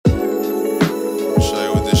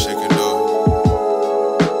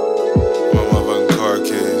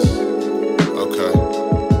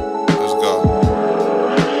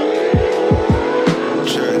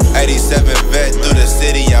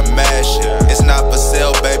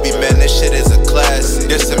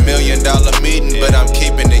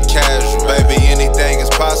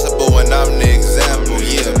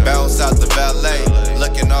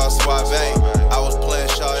suave. I was playing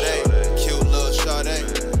Sade, cute little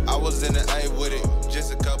Sade. I was in the A with it,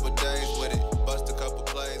 just a couple days with it. Bust a couple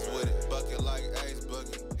plays with it, bucket like Ace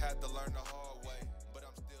Boogie. Had to learn the hard way, but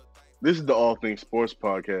I'm still thankful. This is the All Things Sports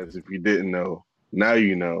Podcast. If you didn't know, now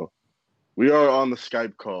you know. We are on the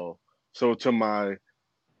Skype call. So to my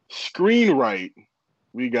screen right,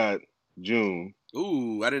 we got June.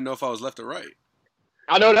 Ooh, I didn't know if I was left or right.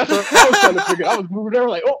 I know, that's what I was trying to figure. I was moving there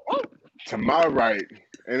like, oh. To my right,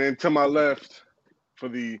 and then to my left, for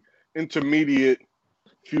the intermediate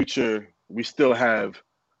future, we still have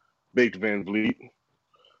Baked Van Vliet.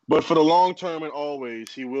 But for the long term and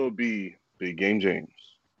always, he will be Big Game James.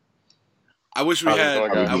 I wish we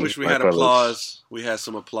had fellas. applause. We had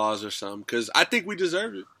some applause or something because I think we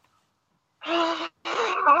deserve it. I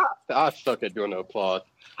suck at doing the applause.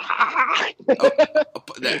 I'm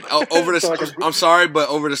sorry, but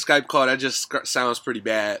over the Skype call, that just sounds pretty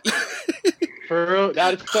bad. For real,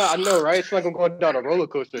 I know, right? It's like I'm going down a roller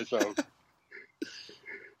coaster or something.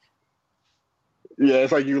 Yeah,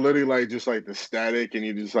 it's like you literally like just like the static, and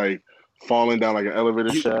you just like falling down like an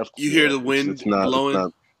elevator shaft. You hear the wind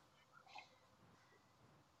blowing.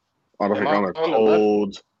 On a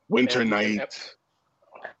cold winter night.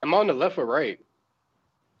 I'm on the left or right?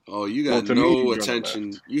 Oh, you got no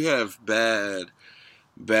attention. You have bad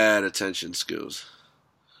attention skills.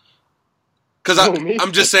 Because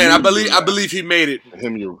I'm just saying, I believe he made it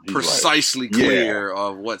precisely right. clear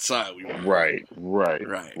of what side we were.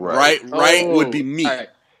 Right would be me. Right.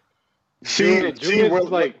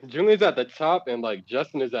 Julian's at the top and like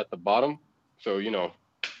Justin is at the bottom. So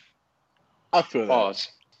I feel pause.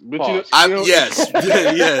 That. But pause. Yes.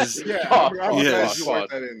 Yeah. Pause.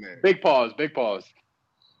 Big pause.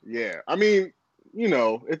 Yeah. I mean,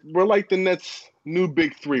 we're like the Nets' new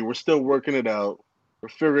big three. We're still working it out. We're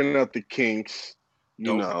figuring out the kinks.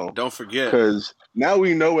 Don't forget. Because now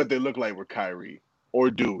we know what they look like with Kyrie. Or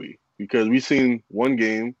do we? Because we've seen one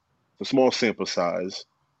game, a small sample size.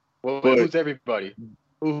 Well, who's everybody?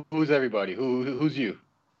 Who's everybody? Who's you?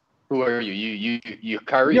 Who are you? You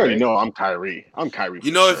Kyrie? You already know I'm Kyrie. I'm Kyrie.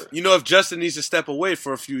 If Justin needs to step away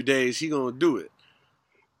for a few days, he gonna do it.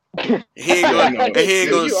 He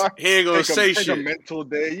ain't gonna say shit. A mental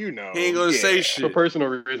day, He ain't gonna say shit for personal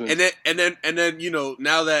reasons. And then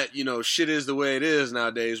now that shit is the way it is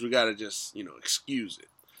nowadays, we gotta just excuse it.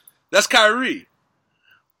 That's Kyrie.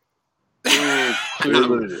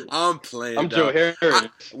 I'm playing. I'm Joe Harris.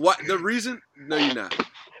 What the reason? No, you're not.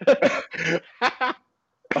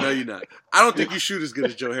 No, you're not. I don't think you shoot as good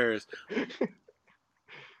as Joe Harris.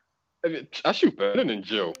 I shoot better than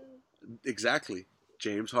Joe. Exactly.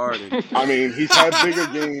 James Harden. I mean, he's had bigger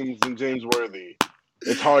games than James Worthy.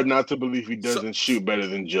 It's hard not to believe he doesn't shoot better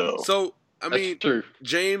than Joe. So, That's true.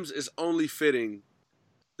 James is only fitting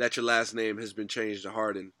that your last name has been changed to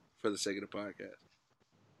Harden for the sake of the podcast.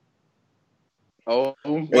 Oh,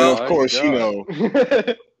 well, of course,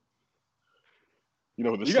 the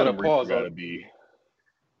you gotta pause gotta be.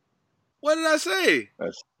 What did I say?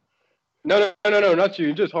 No, not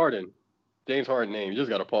you. Just Harden. James Harden name. You just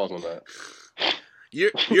got to pause on that.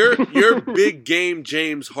 You're big game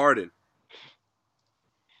James Harden.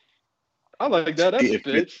 I like that. That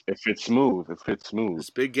fits. It fits smooth.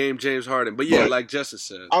 It's big game James Harden. But yeah, like Justin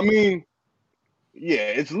said. I mean, yeah,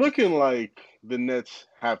 it's looking like the Nets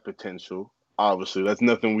have potential. Obviously, that's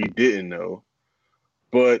nothing we didn't know.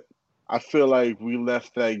 But I feel like we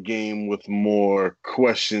left that game with more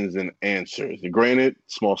questions than answers. Granted,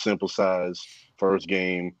 small sample size, first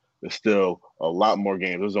game. There's still a lot more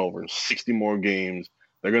games. There's over 60 more games.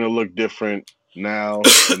 They're going to look different now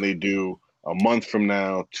than they do a month from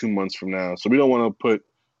now, 2 months from now. So we don't want to put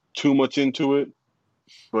too much into it.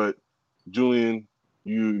 But, Julian,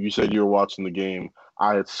 you said you were watching the game.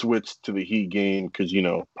 I had switched to the Heat game because,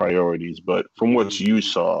 priorities. But from what you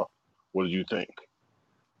saw, what did you think?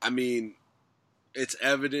 I mean, it's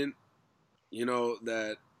evident,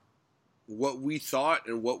 that what we thought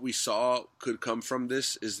and what we saw could come from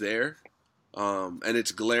this is there. And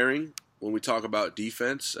it's glaring when we talk about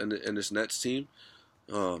defense and this Nets team,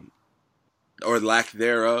 or lack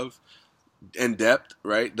thereof, and depth,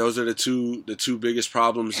 right? Those are the two biggest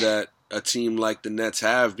problems that a team like the Nets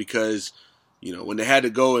have because, when they had to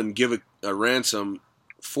go and give a ransom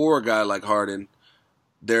for a guy like Harden,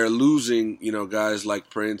 they're losing, guys like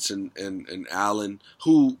Prince and Allen,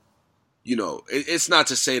 who, it's not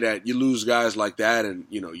to say that you lose guys like that and,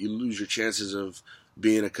 you lose your chances of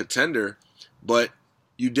being a contender, but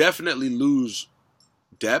you definitely lose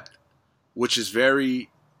depth, which is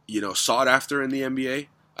very, sought after in the NBA.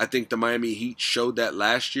 I think the Miami Heat showed that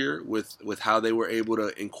last year with how they were able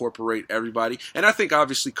to incorporate everybody. And I think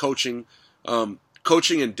obviously coaching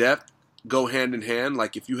coaching and depth go hand in hand.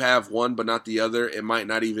 Like if you have one but not the other, it might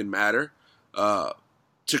not even matter.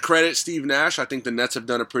 To credit Steve Nash, I think the Nets have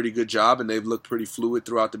done a pretty good job, and they've looked pretty fluid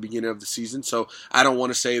throughout the beginning of the season. So I don't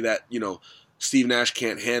want to say that, Steve Nash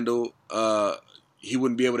can't handle, he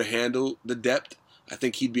wouldn't be able to handle the depth. I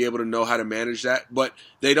think he'd be able to know how to manage that, but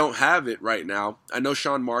they don't have it right now. I know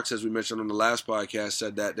Sean Marks, as we mentioned on the last podcast,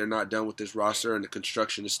 said that they're not done with this roster and the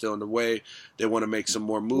construction is still in the way. They want to make some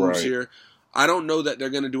more moves here. I don't know that they're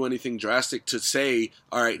going to do anything drastic to say,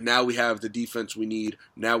 all right, now we have the defense we need,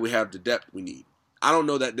 now we have the depth we need. I don't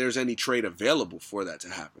know that there's any trade available for that to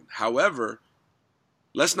happen. However,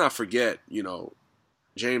 let's not forget,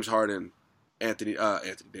 James Harden, Anthony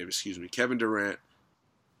Davis, Kevin Durant,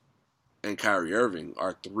 and Kyrie Irving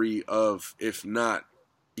are three of, if not,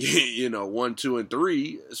 1, 2, and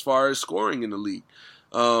 3 as far as scoring in the league.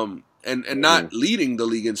 And not leading the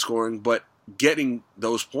league in scoring, but getting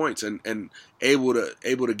those points and able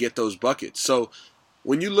to get those buckets. So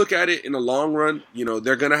when you look at it in the long run,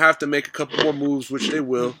 they're going to have to make a couple more moves, which they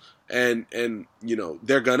will. And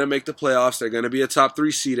they're going to make the playoffs. They're going to be a top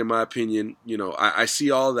 3 seed, in my opinion. I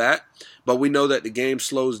see all that. But we know that the game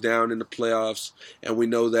slows down in the playoffs. And we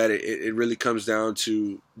know that it really comes down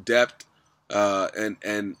to depth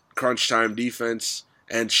and crunch time defense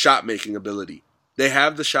and shot-making ability. They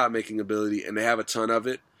have the shot-making ability, and they have a ton of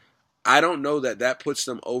it. I don't know that puts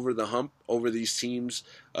them over the hump, over these teams.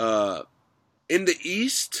 In the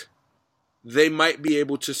East, they might be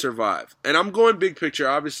able to survive. And I'm going big picture.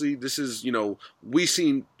 Obviously, this is, we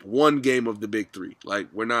seen one game of the big 3. Like,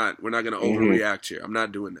 we're not going to overreact here. I'm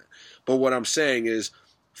not doing that. But what I'm saying is,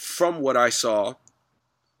 from what I saw,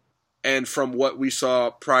 and from what we saw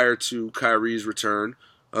prior to Kyrie's return,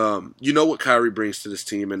 what Kyrie brings to this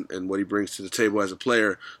team and what he brings to the table as a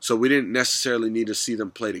player. So we didn't necessarily need to see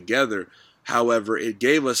them play together. However, it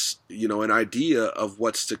gave us, an idea of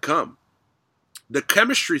what's to come. The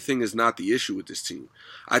chemistry thing is not the issue with this team.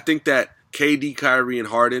 I think that KD, Kyrie, and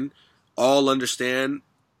Harden all understand,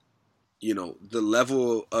 the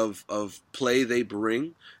level of play they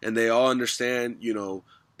bring, and they all understand,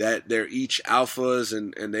 that they're each alphas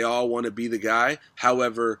and they all want to be the guy.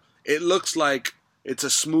 However, it looks like it's a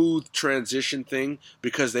smooth transition thing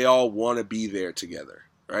because they all want to be there together,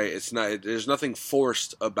 right? There's nothing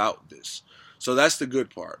forced about this. So that's the good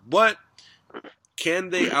part. But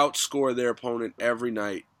can they outscore their opponent every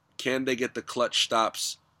night? Can they get the clutch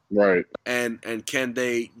stops? Right. And can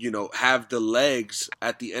they, have the legs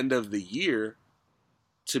at the end of the year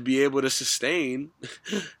to be able to sustain?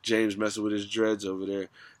 James messing with his dreads over there.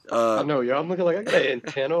 I know, y'all. I'm looking like I got an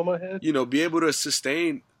antenna on my head. Be able to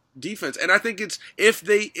sustain defense. And I think it's if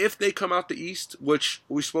they come out the East, which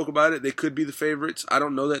we spoke about it, they could be the favorites. I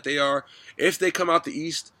don't know that they are. If they come out the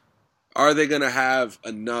East, are they going to have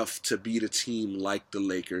enough to beat a team like the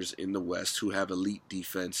Lakers in the West, who have elite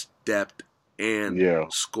defense, depth,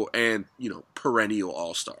 and score, and perennial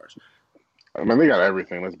all-stars? I mean, they got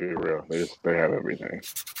everything. Let's be real. They have everything.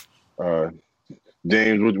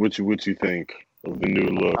 James, what you think of the new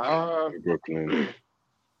look in Brooklyn?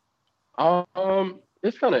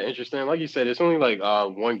 It's kind of interesting. Like you said, it's only like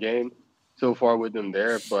one game so far with them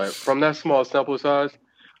there, but from that small sample size,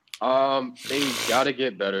 they got to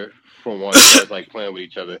get better. For one, as like playing with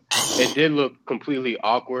each other, it did look completely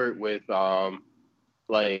awkward. With I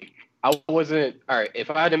wasn't all right. If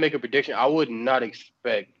I had to make a prediction, I would not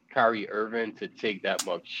expect Kyrie Irving to take that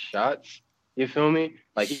much shots. You feel me?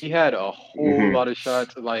 Like he had a whole lot of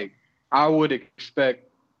shots. Like I would expect,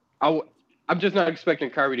 I'm just not expecting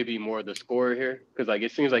Kyrie to be more of the scorer here because like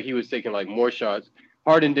it seems like he was taking like more shots.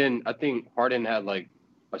 Harden didn't. I think Harden had like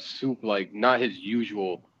not his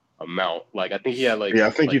usual amount. Like I think he had like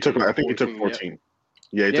I think he took 14.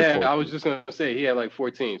 Yeah, he took 14. I was just gonna say he had like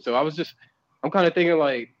 14. So I'm kind of thinking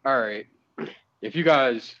like, all right, if you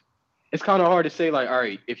guys, it's kind of hard to say like, all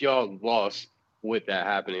right, if y'all lost with that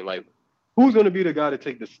happening, like who's gonna be the guy to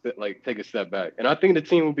take a step back? And I think the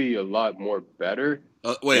team will be a lot more better.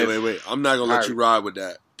 Wait. I'm not gonna let you ride with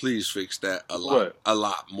that. Please fix that a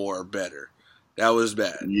lot more better. That was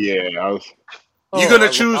bad. Yeah, You're gonna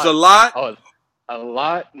choose a lot. Oh, a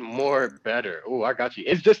lot more better. Oh, I got you.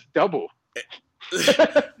 It's just double.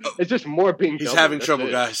 It's just more being He's double. having That's trouble,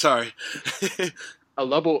 it. Guys. Sorry. A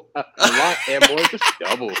lot and more, just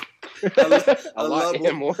double. A lot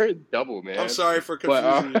and more, double, man. I'm sorry for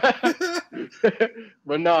confusing you.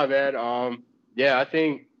 But no, man.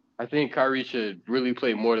 I think Kyrie should really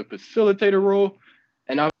play more the facilitator role,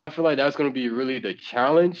 and I feel like that's going to be really the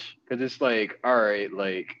challenge because it's like, all right,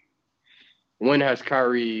 like when has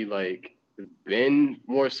Kyrie like been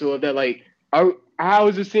more so of that? Like, how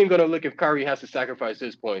is this team going to look if Kyrie has to sacrifice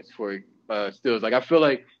his points for steals. Like I feel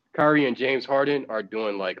like Kyrie and James Harden are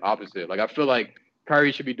doing like opposite. Like I feel like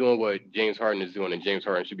Kyrie should be doing what James Harden is doing, and James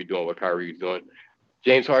Harden should be doing what Kyrie is doing.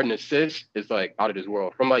 James Harden assists is like out of this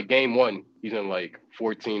world. From like game one, he's in like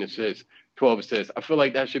 14 assists, 12 assists. I feel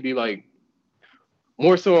like that should be like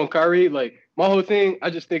more so on Kyrie. Like my whole thing, I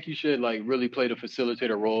just think he should like really play the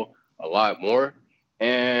facilitator role a lot more.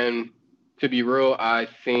 And to be real, I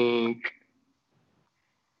think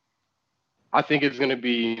it's going to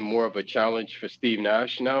be more of a challenge for Steve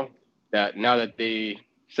Nash now that they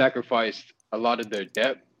sacrificed a lot of their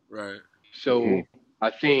depth. Right. So I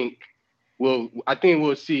think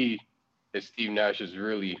we'll see if Steve Nash is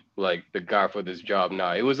really like the guy for this job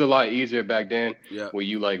now. It was a lot easier back then where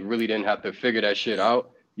you like really didn't have to figure that shit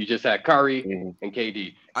out. You just had Kyrie and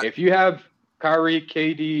KD. If you have Kyrie,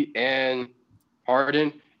 KD, and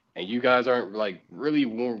Harden, and you guys aren't like really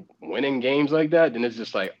winning games like that, then it's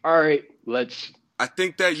just like, all right, let's. I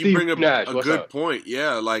think that you Steve bring up Nash, a what's good up? point.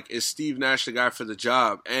 Yeah, like is Steve Nash the guy for the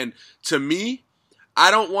job? And to me,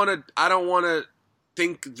 I don't want to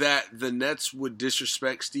think that the Nets would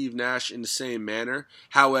disrespect Steve Nash in the same manner.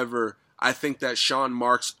 However, I think that Sean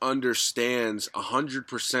Marks understands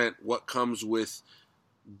 100% what comes with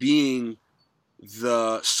being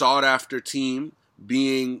the sought-after team,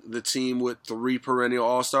 being the team with 3 perennial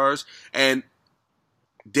All-Stars. And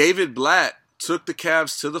David Blatt took the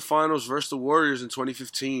Cavs to the finals versus the Warriors in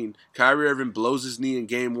 2015. Kyrie Irving blows his knee in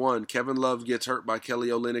Game 1. Kevin Love gets hurt by Kelly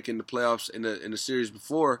Olynyk in the playoffs in the series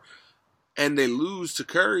before. And they lose to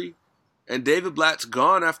Curry. And David Blatt's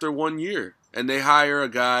gone after 1 year. And they hire a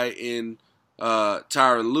guy in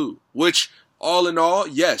Tyronn Lue. Which, all in all,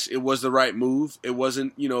 yes, it was the right move. It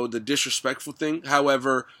wasn't, the disrespectful thing.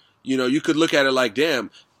 However, you could look at it like,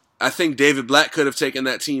 damn, I think David Blatt could have taken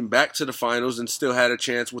that team back to the finals and still had a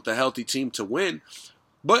chance with a healthy team to win.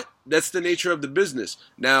 But that's the nature of the business.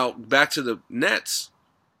 Now, back to the Nets.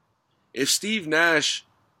 If Steve Nash,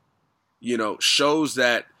 shows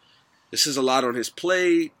that this is a lot on his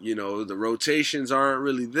plate, the rotations aren't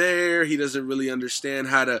really there, he doesn't really understand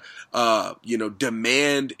how to,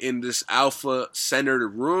 demand in this alpha-centered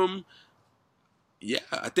room, yeah,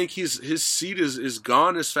 I think his seat is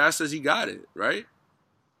gone as fast as he got it, right?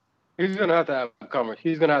 He's gonna have to have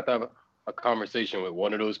a conversation with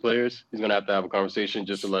one of those players. He's gonna have to have a conversation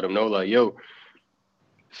just to let him know, like, yo,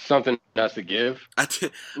 something has to give. I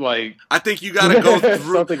think you gotta go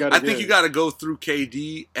through. You gotta go through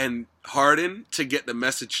KD and Harden to get the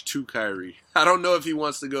message to Kyrie. I don't know if he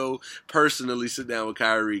wants to go personally sit down with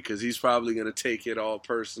Kyrie because he's probably gonna take it all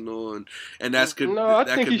personal, and that could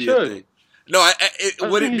be a thing. No,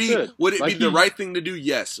 would it be the right thing to do?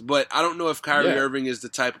 Yes, but I don't know if Kyrie Irving is the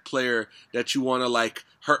type of player that you want to like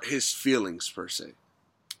hurt his feelings per se.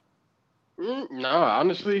 No,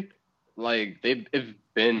 honestly, like it's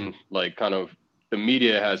been like kind of the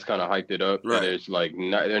media has kind of hyped it up, right? And it's like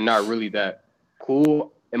they're not really that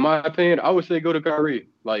cool. In my opinion, I would say go to Kyrie.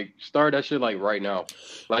 Like start that shit like right now.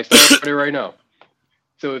 Like start it right now.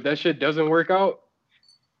 So if that shit doesn't work out,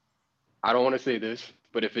 I don't want to say this.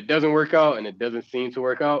 But if it doesn't work out and it doesn't seem to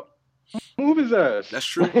work out, move his ass. That's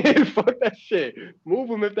true. Fuck that shit. Move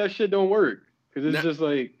him if that shit don't work. Because it's just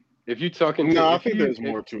like, if you talking to... No, I think there's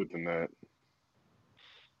more to it than that.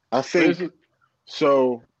 I think...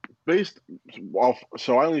 So, based off...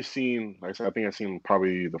 So, I only seen... Like I said, I think I seen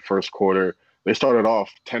probably the first quarter. They started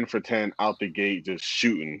off 10 for 10 out the gate, just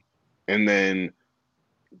shooting. And then,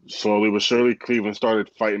 slowly but surely, Cleveland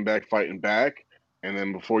started fighting back. And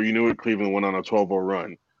then before you knew it, Cleveland went on a 12-0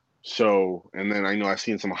 run. So, and then I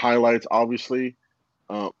seen some highlights, obviously.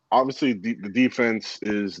 The defense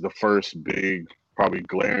is the first big, probably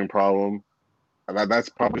glaring problem. That's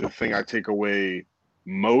probably the thing I take away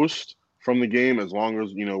most from the game, as long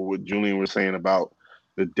as, what Julian was saying about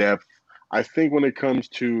the depth. I think when it comes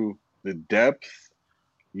to the depth,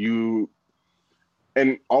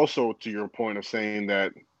 and also to your point of saying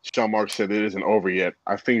that Sean Marks said it isn't over yet,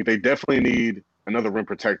 I think they definitely need another rim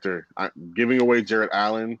protector. Giving away Jarrett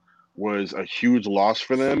Allen was a huge loss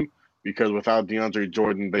for them because without DeAndre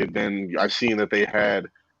Jordan, I've seen that they had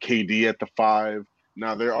KD at the 5.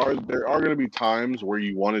 Now there are going to be times where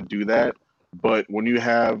you want to do that, but when you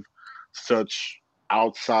have such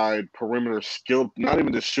outside perimeter skilled, not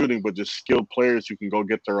even just shooting, but just skilled players who can go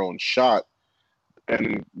get their own shot,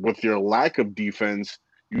 and with your lack of defense,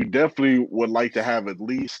 you definitely would like to have at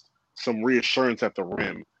least some reassurance at the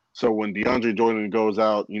rim. So when DeAndre Jordan goes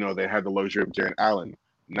out, they had the luxury of Jarrett Allen.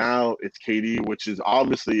 Now it's KD, which is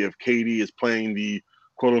obviously if KD is playing the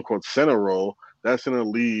quote-unquote center role, that's going to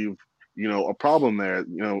leave, a problem there.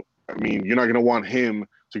 You're not going to want him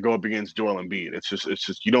to go up against Joel Embiid. It's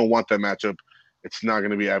just you don't want that matchup. it's not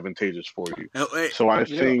going to be advantageous for you. Hey, So I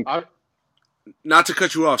think. Not to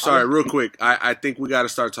cut you off, sorry, real quick. I think we got to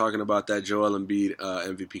start talking about that Joel Embiid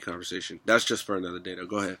MVP conversation. That's just for another day, though.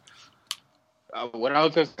 Go ahead. What I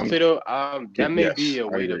was going to say though, that may be a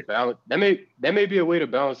way to balance. That may be a way to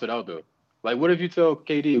balance it out though. Like, what if you tell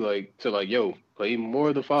KD yo, play more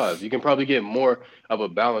of the five? You can probably get more of a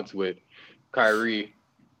balance with Kyrie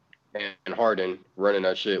and Harden running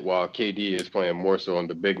that shit while KD is playing more so on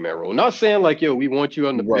the big man role. Not saying like, yo, we want you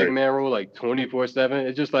on the big man role like 24/7.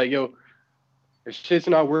 It's just like, yo, if shit's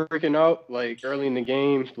not working out like early in the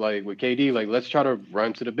game, like with KD, like let's try to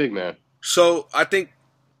run to the big man. So I think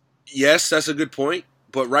yes, that's a good point.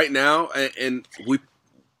 But right now, and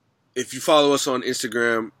if you follow us on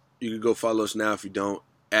Instagram, you can go follow us now if you don't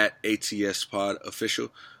at ATS Pod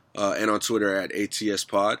Official, and on Twitter at ATS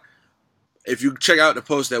Pod. If you check out the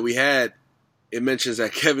post that we had, it mentions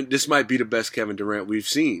that this might be the best Kevin Durant we've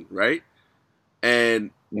seen, right? And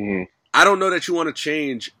I don't know that you want to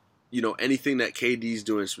change, anything that KD's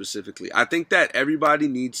doing specifically. I think that everybody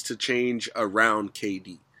needs to change around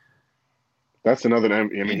KD. That's another.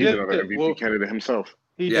 He's another MVP candidate himself.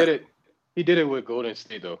 He did it with Golden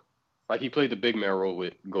State though. Like he played the big man role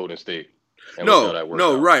with Golden State.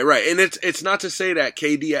 Right. And it's not to say that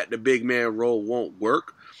KD at the big man role won't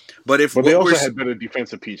work, but they also had better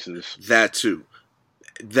defensive pieces. That too.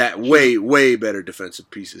 That way better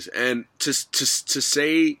defensive pieces. And to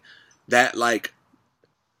say that, like,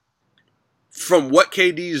 from what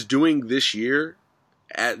KD is doing this year,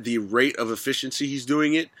 at the rate of efficiency he's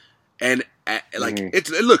doing it, and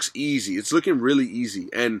it looks easy. It's looking really easy.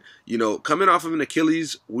 And, coming off of an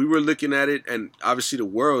Achilles, we were looking at it, and obviously the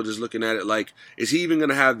world is looking at it like, is he even going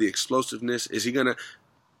to have the explosiveness? Is he going to...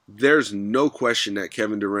 There's no question that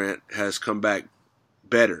Kevin Durant has come back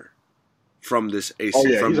better from this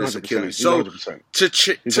this Achilles. So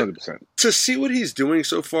to see what he's doing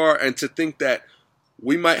so far and to think that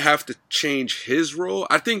we might have to change his role,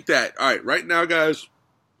 I think that, all right now, guys,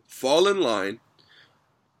 fall in line,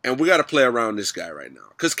 and we got to play around this guy right now.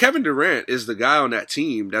 Because Kevin Durant is the guy on that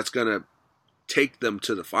team that's going to take them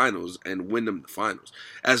to the finals and win them the finals.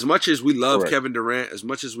 As much as we love Kevin Durant, as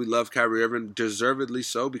much as we love Kyrie Irving, deservedly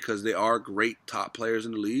so, because they are great top players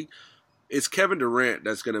in the league, it's Kevin Durant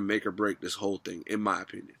that's going to make or break this whole thing, in my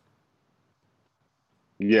opinion.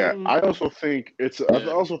 Yeah, I also think it's.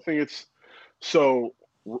 So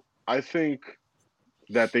I think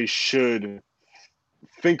that they should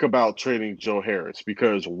think about trading Joe Harris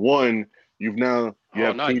because one, you have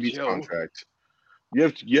KD's contract. You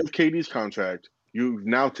have KD's contract. You've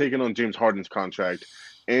now taken on James Harden's contract,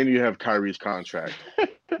 and you have Kyrie's contract.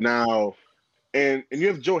 Now, and you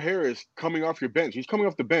have Joe Harris coming off your bench. He's coming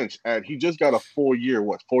off the bench he just got a 4-year,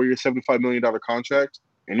 $75 million contract,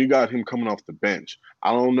 and you got him coming off the bench.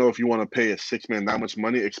 I don't know if you want to pay a six-man that much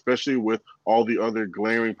money, especially with all the other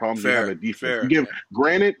glaring problems you have at defense.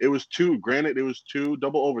 Granted, it was two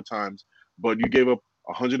double overtimes, but you gave up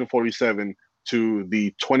 147 to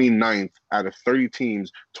the 29th out of 30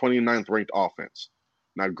 teams, 29th ranked offense.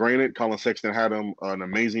 Now, granted, Colin Sexton had him an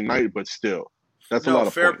amazing night, but still, that's a lot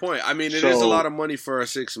of fair points. point. I mean, it is a lot of money for a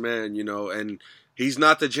six-man, and he's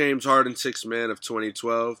not the James Harden six-man of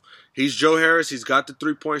 2012. He's Joe Harris. He's got the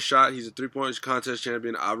three-point shot. He's a three-point contest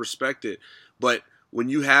champion. I respect it. But when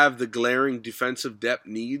you have the glaring defensive depth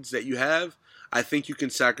needs that you have, I think you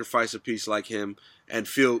can sacrifice a piece like him and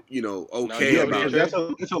feel, okay about it.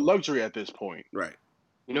 It's a luxury at this point. Right.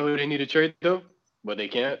 You know who they need to trade, though? But they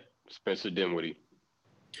can't? Spencer Dinwiddie.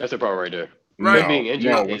 That's the problem right there. Right.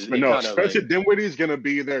 Spencer Dinwiddie is going to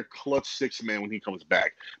be their clutch six-man when he comes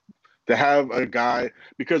back. To have a guy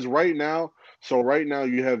 – because right now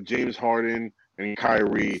you have James Harden and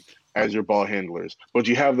Kyrie as your ball handlers. But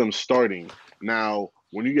you have them starting. Now,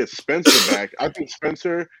 when you get Spencer back, I think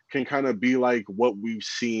Spencer can kind of be like what we've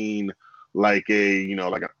seen – like an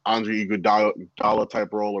Andre Iguodala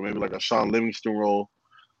type role, or maybe like a Sean Livingston role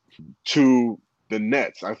to the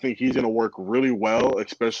Nets. I think he's going to work really well,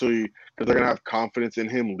 especially because they're going to have confidence in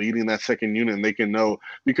him leading that second unit, and they can know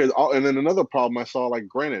because. And then another problem I saw, like,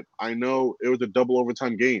 granted, I know it was a double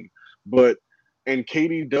overtime game, and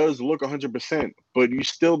KD does look 100%, but you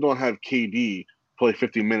still don't have KD play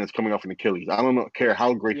 50 minutes coming off an Achilles. I don't care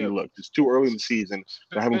how great he looks. It's too early in the season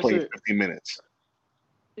to have him playing 50 minutes.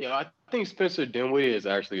 Yeah, I think Spencer Dinwiddie is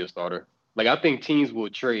actually a starter. Like, I think teams will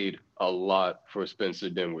trade a lot for Spencer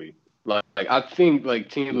Dinwiddie. Like I think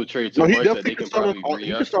teams will trade so much that they can probably re-up.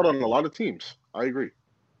 He can start on a lot of teams. I agree.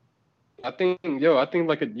 I think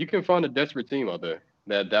you can find a desperate team out there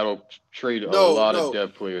that'll trade a lot of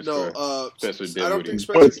depth players for Spencer Dinwiddie.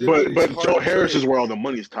 But Joe Harris is where all the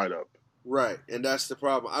money's tied up. Right, and that's the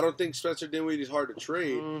problem. I don't think Spencer Dinwiddie is hard to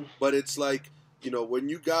trade, but it's like, when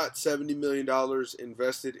you got $70 million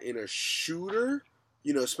invested in a shooter,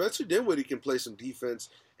 Spencer Dinwiddie can play some defense,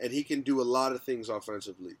 and he can do a lot of things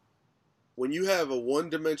offensively. When you have a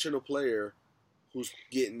one-dimensional player who's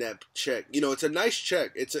getting that check, it's a nice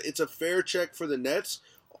check. It's a fair check for the Nets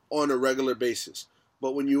on a regular basis.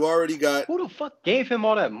 But when you already got... Who the fuck gave him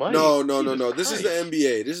all that money? No. Jesus This is Christ.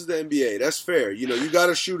 the NBA. That's fair. You got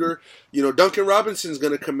a shooter. Duncan Robinson's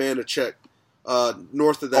going to command a check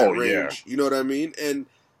north of that range. Yeah. You know what I mean? And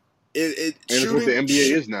and shooting, it's what the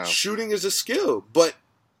NBA is now. Shooting is a skill, but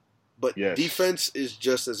Yes. defense is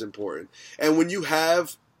just as important. And when you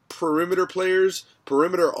have perimeter players,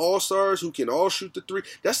 perimeter all-stars who can all shoot the three,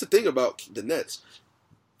 that's the thing about the Nets.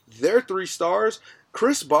 Their three stars...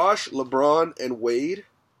 Chris Bosh, LeBron, and Wade.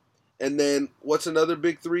 And then what's another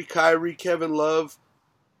big three? Kyrie, Kevin Love,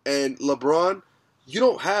 and LeBron. You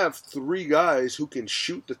don't have three guys who can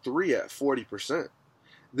shoot the three at 40%.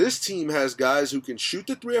 This team has guys who can shoot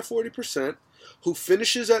the three at 40%, who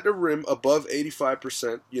finishes at the rim above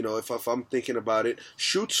 85%, if I'm thinking about it,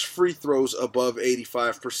 shoots free throws above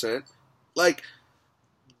 85%. Like,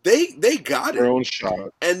 they got Their it. own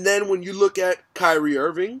shot. And then when you look at Kyrie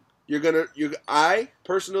Irving, I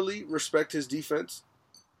personally respect his defense.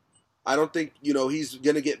 I don't think, he's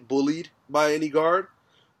going to get bullied by any guard.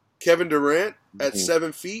 Kevin Durant at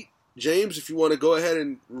 7 feet. James, if you want to go ahead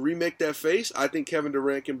and remake that face, I think Kevin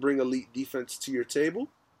Durant can bring elite defense to your table.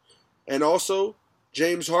 And also,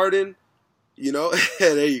 James Harden,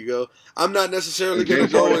 there you go. I'm not necessarily going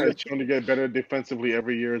to go and trying to get better defensively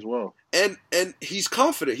every year as well. And he's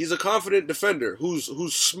confident. He's a confident defender who's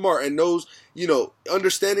smart and knows,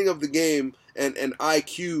 understanding of the game and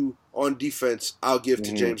IQ on defense. I'll give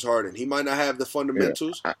to James Harden. He might not have the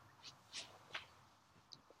fundamentals.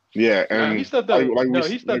 Yeah, and he stepped up.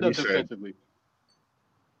 he stepped up defensively.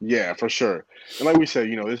 Yeah, for sure. And like we said,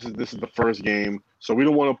 this is the first game, so we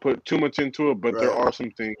don't want to put too much into it. But there are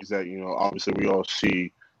some things that obviously we all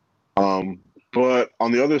see. But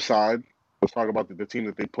on the other side, let's talk about the team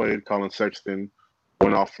that they played. Colin Sexton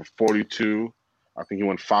went off for 42. I think he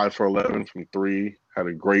went 5 for 11 from 3. Had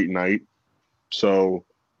a great night. So,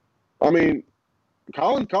 I mean,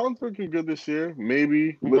 Colin's looking good this year.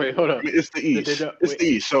 Maybe. Wait, hold up. It's the East. The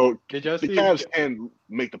East. So the Cavs can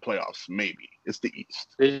make the playoffs. Maybe. It's the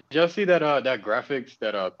East. Did y'all see that graphics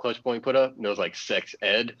that Clutch Point put up? And it was like sex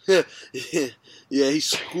ed. Yeah, he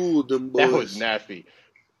schooled them boys. That was nasty.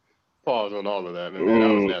 Pause on all of that, man.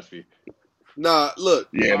 That was nasty. Nah, look.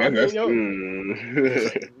 Yeah, that's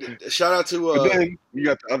shout out to but then you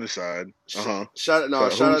got the other side. Shout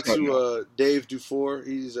out to Dave Dufour.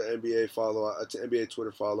 He's an NBA follower, NBA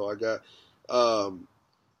Twitter follow. I got.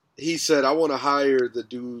 He said, "I want to hire the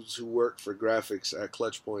dudes who work for graphics at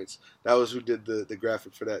Clutch Points." That was who did the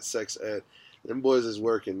graphic for that sex ed. Them boys is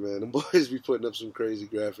working, man. Them boys be putting up some crazy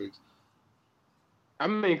graphics. I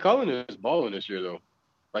mean, Colin is balling this year though.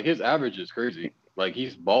 Like his average is crazy. Like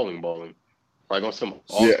he's balling. Like on some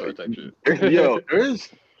all-star type shit. Yo,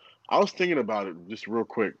 I was thinking about it just real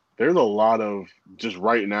quick. There's a lot of, just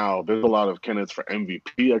right now, there's a lot of candidates for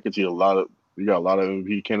MVP. I could see you got a lot of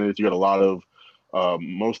MVP candidates. You got a lot of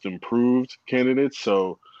most improved candidates.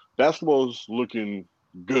 So basketball's looking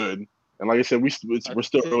good. And like I said, we're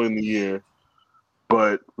still early in the year.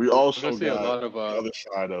 But we also got a lot of, the other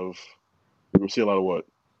side of, we're going to see a lot of what?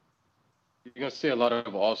 You're going to see a lot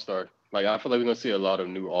of all-star. Like, I feel like we're going to see a lot of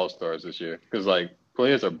new all-stars this year. Because, like,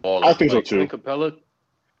 players are balling. I think so, too. Clint Capella,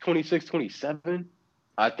 26, 27.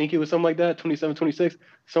 I think it was something like that. 27, 26.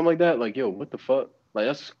 Something like that. Like, yo, what the fuck? Like,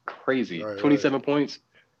 that's crazy. Right, 27 points,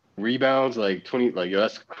 rebounds, like, 20. Like, yo,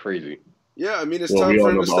 that's crazy. Yeah, I mean, it's time for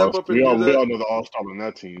him to step up and do that. We all know the all-star on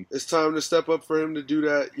that team. It's time to step up for him to do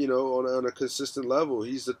that, on a consistent level.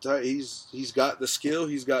 He's he's got the skill.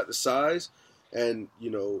 He's got the size. And,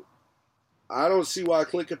 I don't see why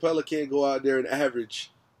Clint Capella can't go out there and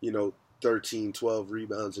average, 13, 12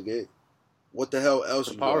 rebounds a game. What the hell else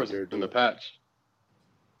the you go out there in doing? the patch.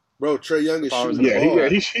 Bro, Trae Young is shooting the ball.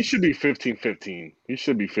 He should be 15-15. He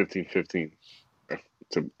should be 15-15,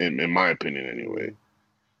 in my opinion, anyway.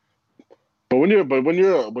 But when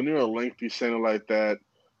you're a lengthy center like that,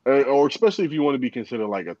 or especially if you want to be considered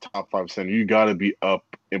like a top 5 center, you got to be up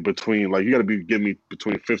in between. Like you got to be giving me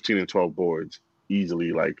between 15 and 12 boards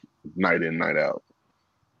easily, like night in, night out.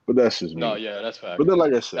 But that's just me. No, yeah, that's facts. But then,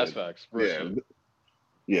 like I said, that's facts.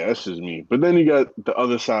 Yeah, that's just me. But then you got the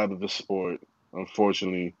other side of the sport,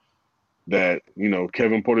 unfortunately, that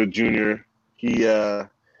Kevin Porter Jr. He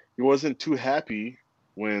wasn't too happy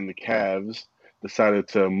when the Cavs decided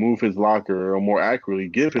to move his locker, or more accurately,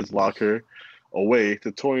 give his locker away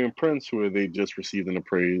to Torian Prince, who they just received in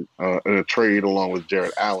a trade along with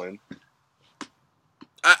Jared Allen.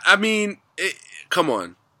 I mean, come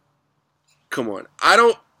on. I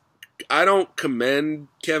don't commend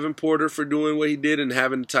Kevin Porter for doing what he did and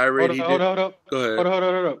having the tirade he did. Hold up. Go ahead.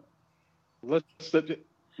 Hold up.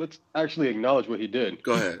 Let's actually acknowledge what he did.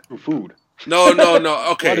 Go ahead. Through food. No.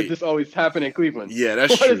 Okay. Why does this always happen in Cleveland? Yeah,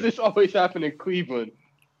 that's Why true. does this always happen in Cleveland?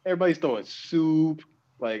 Everybody's throwing soup.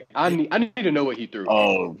 Like I need to know what he threw.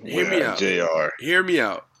 Oh, Hear me out. JR. Hear me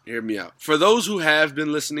out. For those who have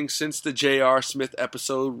been listening since the J.R. Smith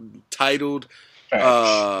episode titled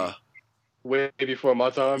Way before my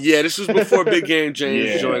time. Yeah, this was before Big Game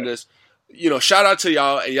James joined us. Shout out to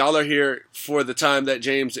y'all. Y'all are here for the time that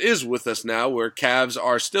James is with us now, where Cavs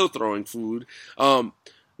are still throwing food. No.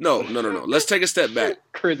 Let's take a step back.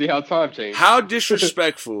 Crazy how time changed. How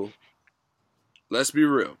disrespectful, let's be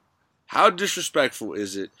real, how disrespectful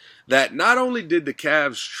is it that not only did the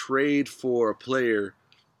Cavs trade for a player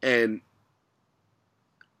and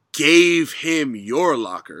gave him your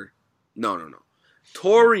locker, no.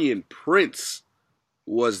 Torian Prince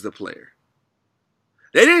was the player.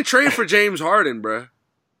 They didn't trade for James Harden, bruh.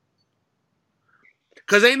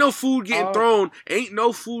 Because ain't no food getting thrown. Ain't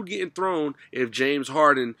no food getting thrown if James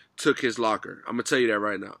Harden took his locker. I'm going to tell you that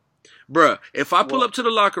right now. Bruh, if I pull up to the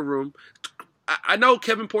locker room, I know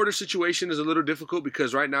Kevin Porter's situation is a little difficult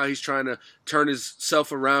because right now he's trying to turn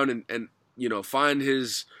himself around and find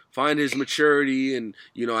his maturity. And,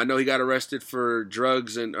 I know he got arrested for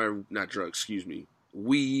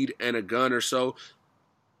weed and a gun or so.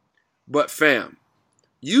 But fam,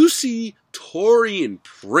 you see Torian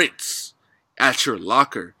Prince at your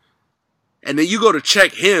locker, and then you go to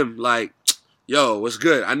check him like, yo, what's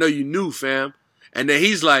good? I know you knew, fam. And then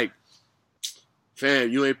he's like, fam,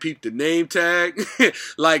 you ain't peeped the name tag?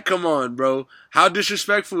 Like, come on, bro. How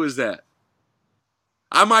disrespectful is that?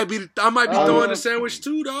 I might be throwing a sandwich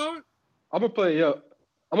too, dog. I'm gonna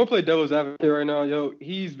play devil's advocate right now, yo.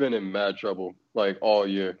 He's been in mad trouble like all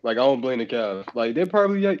year. Like I don't blame the Cavs. Like they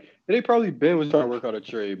probably Ben was trying to work out a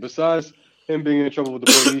trade. Besides him being in trouble with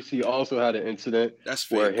the police, he also had an incident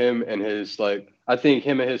where him and his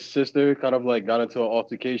sister kind of like got into an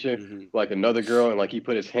altercation, like another girl, and like he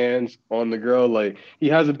put his hands on the girl. Like he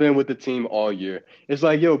hasn't been with the team all year. It's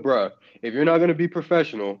like, yo, bruh, if you're not gonna be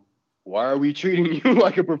professional, why are we treating you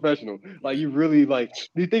like a professional? Like you really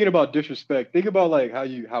be thinking about disrespect. Think about like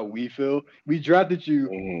how we feel. We drafted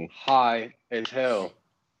you high as hell,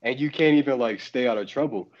 and you can't even like stay out of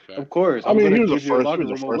trouble. Okay. Of course, he was a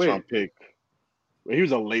first round pick. He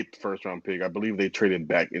was a late first round pick. I believe they traded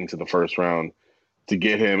back into the first round to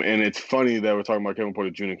get him. And it's funny that we're talking about Kevin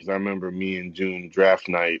Porter Jr. because I remember me and June draft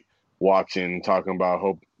night watching, talking about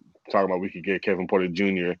we could get Kevin Porter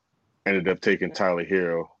Jr. Ended up taking Tyler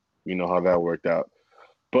Hero. You know how that worked out.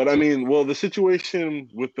 But, the situation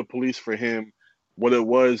with the police for him, what it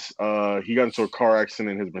was, he got into a car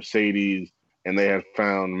accident in his Mercedes, and they had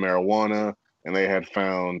found marijuana, and they had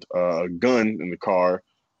found a gun in the car.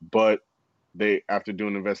 But after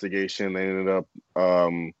doing an investigation, they ended up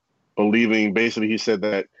believing, basically he said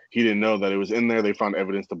that he didn't know that it was in there. They found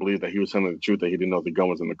evidence to believe that he was telling the truth, that he didn't know the gun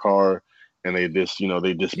was in the car. And they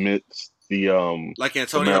dismissed the like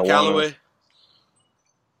Antonio Callaway?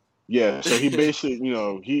 Yeah, so he basically,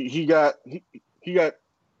 he got I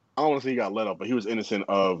don't want to say he got let up, but he was innocent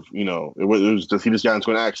of, it was just, he just got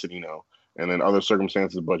into an accident, and then other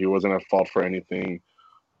circumstances, but he wasn't at fault for anything.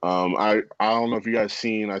 I don't know if you guys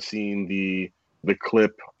I seen the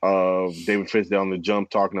clip of David Fitzdale on The Jump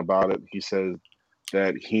talking about it. He says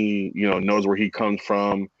that he, knows where he comes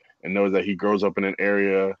from and knows that he grows up in an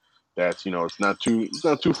area that's, it's not too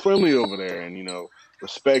friendly over there, and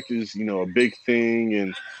respect is, a big thing.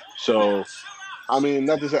 And so,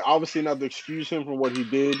 not to say, obviously not to excuse him from what he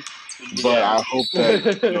did, but I hope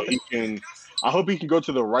that he can go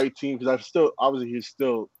to the right team, because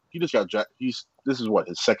he just got drafted. This is what,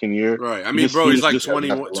 his second year? Right. He's like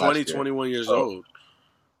 21 years old.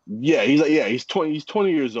 Yeah, he's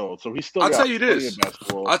 20 years old, so he's still. I'll tell you this.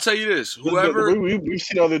 Whoever we've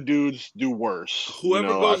seen other dudes do worse. Whoever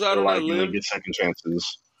goes out on that limb, get second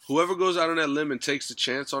chances. Whoever goes out on that limb and takes the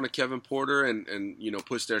chance on a Kevin Porter and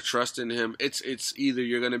puts their trust in him, it's either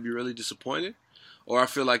you're going to be really disappointed, or I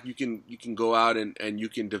feel like you can go out and you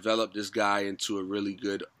can develop this guy into a really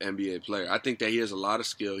good NBA player. I think that he has a lot of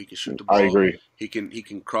skill. He can shoot the ball. I agree. He can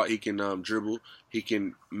dribble. He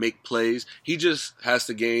can make plays. He just has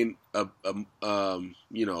to gain a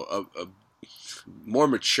more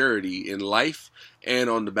maturity in life and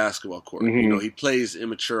on the basketball court. Mm-hmm. You know, he plays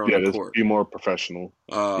immature on the court. Be more professional.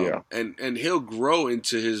 And he'll grow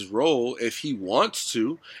into his role if he wants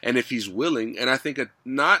to and if he's willing. And I think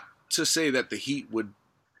not to say that the Heat would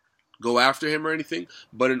go after him or anything,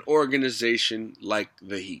 but an organization like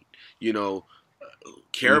the Heat, you know,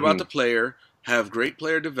 care about the player, have great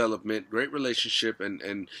player development, great relationship,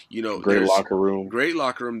 and you know, great locker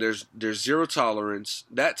room. There's zero tolerance,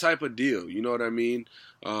 that type of deal. You know what I mean?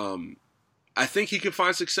 I think he can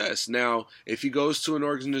find success. Now, if he goes to an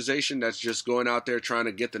organization that's just going out there trying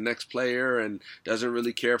to get the next player and doesn't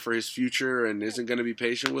really care for his future and isn't going to be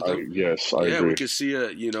patient with him, I agree. we could see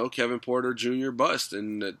a Kevin Porter Jr. bust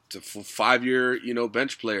and a 5-year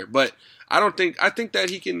bench player. But I think that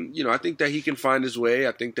he can I think that he can find his way.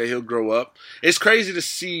 I think that he'll grow up. It's crazy to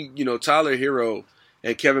see Tyler Hero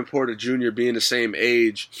and Kevin Porter Jr. being the same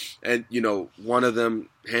age, and one of them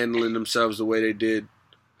handling themselves the way they did.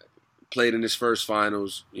 Played in his first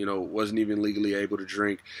finals, wasn't even legally able to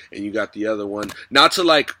drink, and you got the other one. Not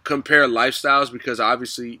to compare lifestyles, because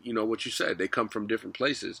obviously, what you said, they come from different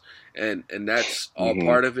places, and that's all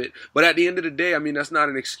part of it. But at the end of the day, I mean, that's not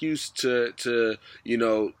an excuse to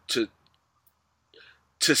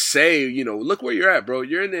say, look where you're at, bro.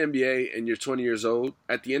 You're in the NBA and you're 20 years old.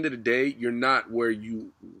 At the end of the day, you're not where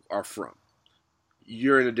you are from.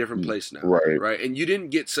 You're in a different place now, right? And you didn't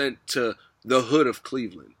get sent to the hood of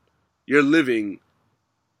Cleveland. You're living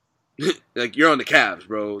you're on the Cavs,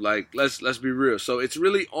 bro. Let's be real. So it's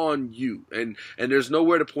really on you, and there's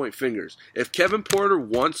nowhere to point fingers. If Kevin Porter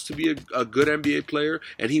wants to be a good NBA player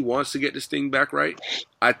and he wants to get this thing back right,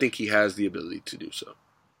 I think he has the ability to do so.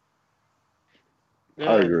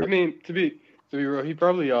 Yeah, I agree. I mean, to be real, he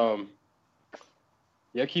probably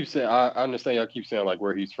I keep saying I understand y'all keep saying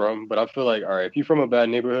where he's from, but I feel all right, if you're from a bad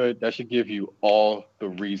neighborhood, that should give you all the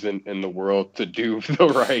reason in the world to do the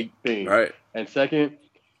right thing. Right. And second,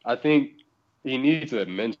 I think he needs a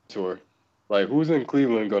mentor. Who's in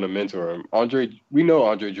Cleveland going to mentor him? We know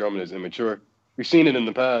Andre Drummond is immature. We've seen it in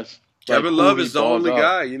the past. Kevin Love is the only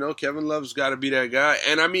guy. Kevin Love's got to be that guy.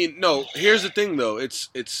 And I mean, no. Here's the thing, though.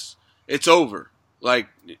 It's over.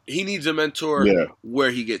 He needs a mentor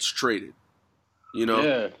where he gets traded.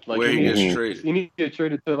 Where he gets traded. He needs to get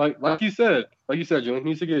traded to like you said, Julian. He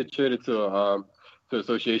needs to get traded to an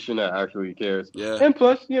association that actually cares. Yeah. And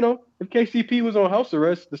plus, if KCP was on house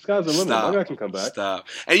arrest, the sky's the limit. My guy can come back. Stop.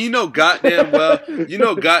 And goddamn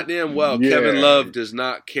well, Kevin Love does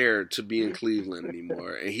not care to be in Cleveland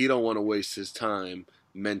anymore, and he don't want to waste his time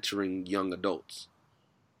mentoring young adults.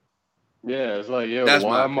 Yeah, it's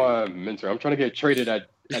why am I a mentor? I'm trying to get traded at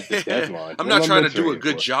the deadline. I'm not trying to do a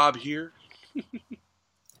good job here.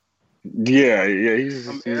 Yeah, he's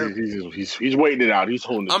waiting it out. He's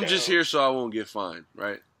holding it I'm down. just here so I won't get fined,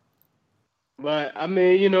 right? But I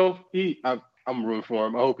mean, I'm rooting for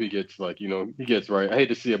him. I hope he gets he gets right. I hate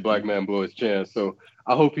to see a black man blow his chance, so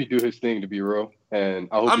I hope he do his thing to be real, and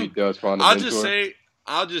I hope he does find a mentor.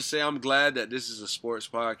 I'll just say I'm glad that this is a sports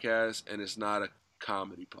podcast and it's not a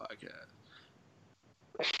comedy podcast.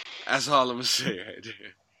 That's all I'm gonna say right there.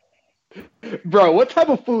 Bro, what type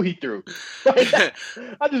of food he threw? I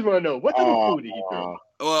just want to know what type of food he threw.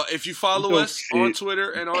 Well, if you follow us on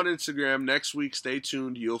Twitter and on Instagram, next week, stay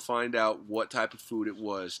tuned. You'll find out what type of food it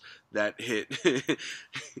was that hit. It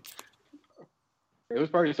was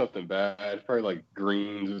probably something bad. Probably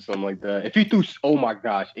greens or something like that. If he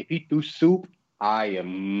threw soup, I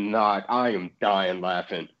am dying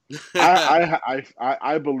laughing.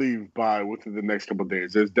 I believe within the next couple of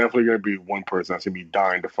days, there's definitely going to be one person that's going to be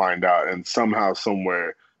dying to find out, and somehow,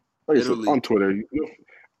 somewhere, on Twitter,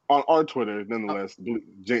 on Twitter, nonetheless,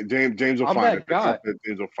 James will find it.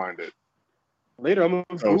 James will find it. Later, I'm going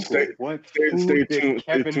to Google stay tuned.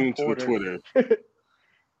 Stay tuned to Twitter.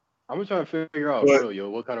 I'm going to try to figure out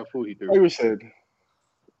what kind of food he threw. Like we said,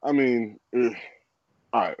 I mean, all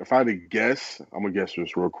right, if I had to guess, I'm going to guess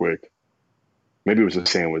this real quick. Maybe it was a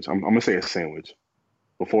sandwich. I'm going to say a sandwich.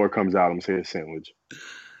 Before it comes out, I'm going to say a sandwich.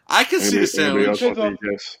 I can see a sandwich.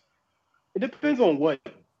 It depends on what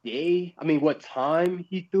day, what time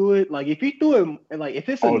he threw it. If he threw it, if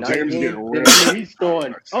it's a night James game, he's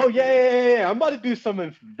going, yeah. I'm about to do some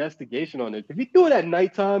investigation on it. If he threw it at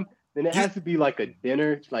nighttime, then it has to be a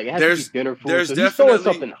dinner. It has to be dinner food. So he's throwing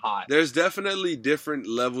something hot. There's definitely different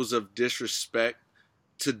levels of disrespect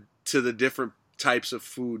to the different types of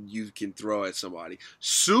food you can throw at somebody.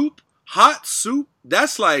 Hot soup,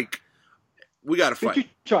 that's we gotta fight. You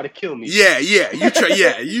try to kill me. Yeah,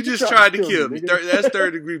 you just tried to kill me. That's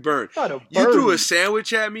third degree burn. You threw a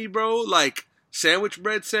sandwich at me, bro. Sandwich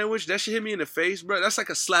bread sandwich, that shit hit me in the face, bro. That's like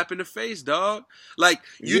a slap in the face, dog. Like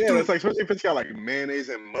it's like especially if it's got like mayonnaise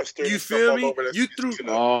and mustard. You and feel stuff me? all over that You shit. threw.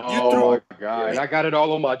 Oh my god! And I got it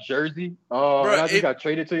all on my jersey. Oh, Bruh, and I just got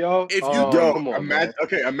traded to y'all. if you come on,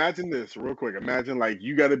 imagine this real quick. Imagine like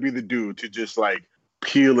you got to be the dude to just like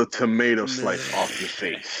peel a tomato slice off your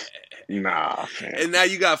face. Nah, man. And now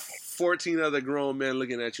you got 14 other grown men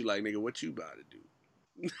looking at you like, nigga, what you about to do?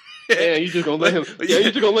 Yeah, you just gonna let him? Yeah,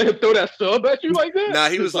 you just gonna let him throw that sub at you like that? Nah,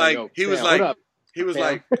 he was like, he was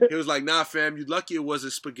like, nah, fam, you lucky it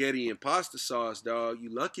wasn't spaghetti and pasta sauce, dog.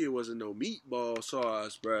 You lucky it wasn't no meatball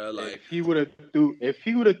sauce, bro. Like, if he would have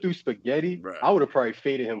threw spaghetti, bruh. I would have probably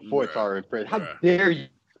faded him for Bruh. Tara and Prince. How Bruh. dare you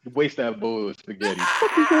waste that bowl of spaghetti?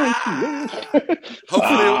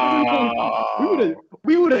 Hopefully,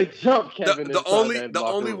 we would have jumped Kevin. the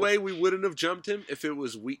only way we wouldn't have jumped him if it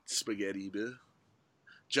was wheat spaghetti, bill.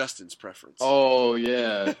 Justin's preference. Oh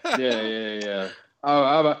yeah.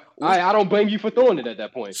 I don't blame you for throwing it at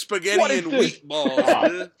that point. Spaghetti and wheat balls,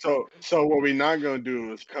 man. So what we're not gonna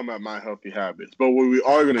do is come at my healthy habits, but what we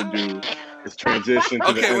are gonna do is transition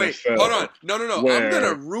to the Okay, wait, NFL. hold on. No. where- I'm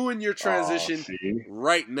gonna ruin your transition see?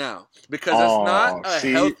 right now because it's not a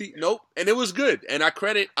see? healthy. Nope, and it was good, and I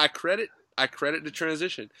credit the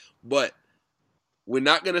transition, but we're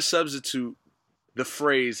not gonna substitute the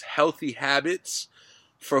phrase "healthy habits"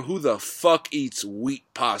 for who the fuck eats wheat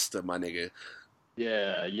pasta, my nigga.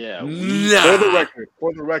 Yeah. Nah.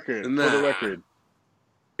 For the record,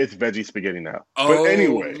 it's veggie spaghetti now. Oh But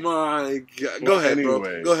anyway, my god! Go ahead, bro.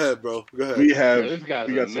 Go ahead. we This got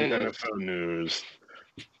guy's some a menace. NFL news.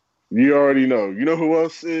 You already know. You know who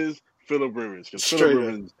else is Phillip Rivers? Because Straight Phillip up.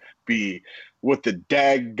 Rivers be with the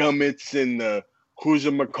Dadgummits and the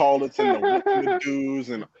Hoosier McCallets and the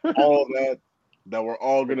Dudes and all that we're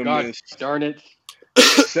all gonna God miss. darn it.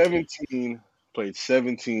 17 played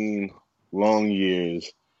 17 long years.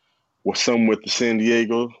 With some with the San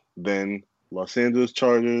Diego, then Los Angeles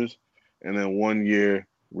Chargers, and then 1 year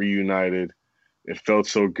reunited. It felt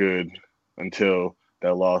so good until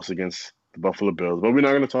that loss against the Buffalo Bills. But we're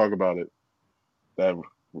not going to talk about it. That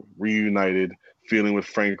reunited feeling with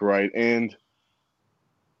Frank Wright. And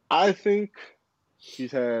I think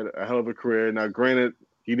he's had a hell of a career. Now, granted,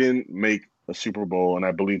 he didn't make a Super Bowl, and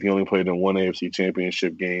I believe he only played in one AFC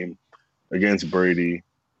Championship game against Brady.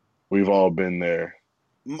 We've all been there.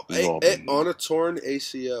 On a torn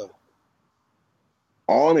ACL.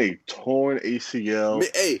 On a torn ACL,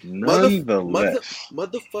 Hey, nonetheless.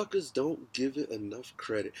 motherfuckers don't give it enough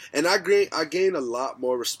credit. And I gain a lot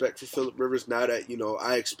more respect for Phillip Rivers now that,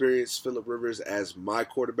 I experienced Phillip Rivers as my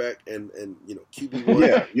quarterback and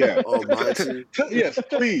QB1 Yeah. on my team. Yes,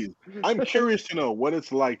 please. I'm curious to know what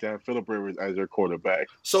it's like to have Phillip Rivers as your quarterback.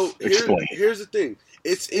 So Explain. here's the thing.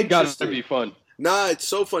 It's It got to interesting. be fun. Nah, it's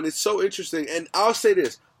so fun. It's so interesting. And I'll say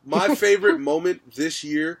this. My favorite moment this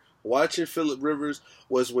year watching Phillip Rivers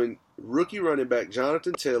was when rookie running back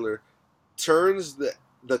Jonathan Taylor turns the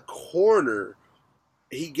corner.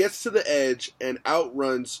 He gets to the edge and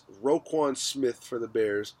outruns Roquan Smith for the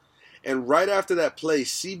Bears. And right after that play,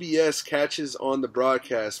 CBS catches on the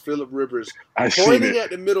broadcast Phillip Rivers pointing at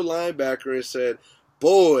the middle linebacker and said,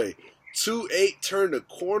 "Boy, 2-8 turned the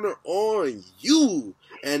corner on you."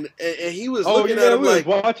 And he was looking at him like,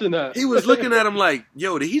 watching that. he was looking at him like,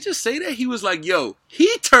 "Yo, did he just say that?" He was like, "Yo,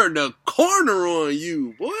 he turned the corner on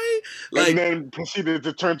you, boy." Like, and then proceeded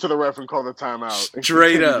to turn to the ref and call the timeout. And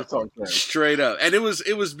straight continue up, to talk trash. straight up. And it was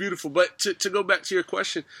beautiful. But to go back to your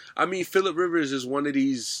question, I mean, Phillip Rivers is one of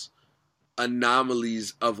these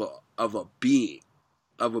anomalies of a being,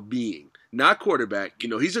 not quarterback.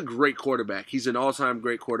 He's a great quarterback. He's an all-time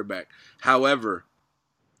great quarterback. However,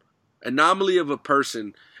 anomaly of a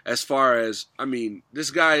person as far as, this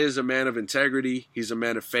guy is a man of integrity. He's a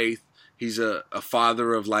man of faith. He's a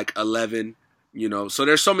father of like 11, so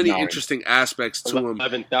there's so many interesting aspects to him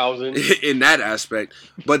 11,000 in that aspect.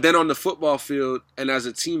 But then on the football field and as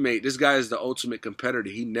a teammate, this guy is the ultimate competitor.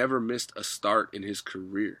 He never missed a start in his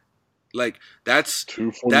career. Like that's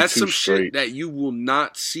some shit that you will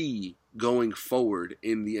not see going forward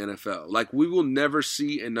in the NFL. Like, we will never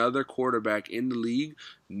see another quarterback in the league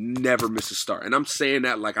never miss a start. And I'm saying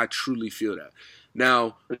that like I truly feel that.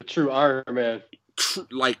 Now, the true Iron Man.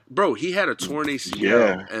 Bro, he had a torn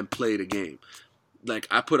ACL and played a game. Like,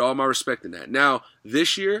 I put all my respect in that. Now,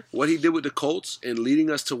 this year, what he did with the Colts and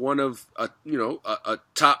leading us to one of a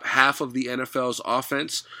top half of the NFL's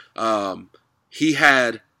offense, he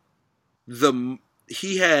had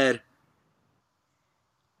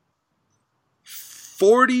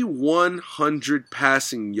 4,100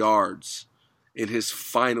 passing yards in his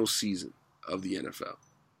final season of the NFL.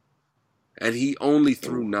 And he only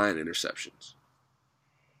threw 9 interceptions.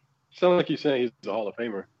 Sound like you're saying he's a Hall of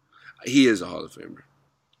Famer. He is a Hall of Famer.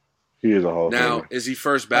 He is a Hall of Now, Famer. is he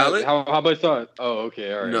first ballot? How about thought? Oh,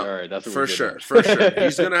 okay, all right, No, all right. That's what for we're sure, at. for sure.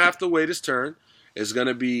 He's gonna have to wait his turn. It's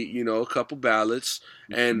gonna be, a couple ballots,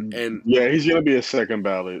 and Yeah, he's gonna be a second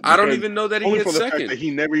ballot. I don't even know that he only gets for the second. fact that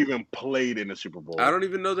he never even played in the Super Bowl. I don't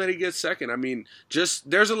even know that he gets second. I mean,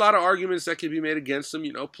 there's a lot of arguments that can be made against him.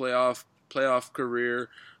 Playoff career,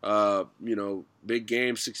 big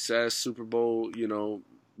game success, Super Bowl.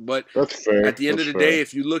 But That's fair. at the end of the day,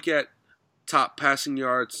 if you look at top passing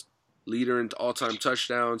yards, leader in all-time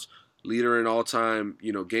touchdowns, leader in all-time,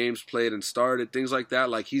 games played and started, things like that.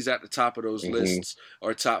 Like, he's at the top of those lists,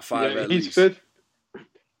 or top 5 at least.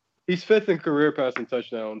 He's fifth in career passing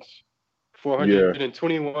touchdowns,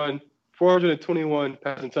 421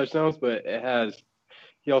 passing touchdowns, but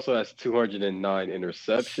he also has 209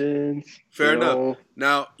 interceptions. Fair enough.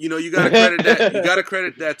 Now, you gotta credit that. You gotta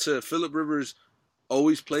credit that to Phillip Rivers.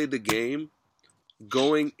 Always played the game.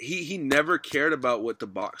 He never cared about what the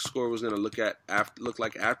box score was going to look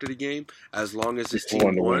like after the game, as long as his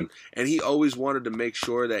team won. And he always wanted to make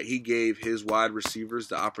sure that he gave his wide receivers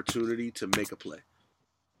the opportunity to make a play.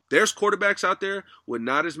 There's quarterbacks out there with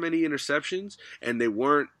not as many interceptions, and they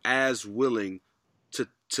weren't as willing to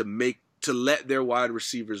let their wide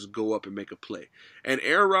receivers go up and make a play. And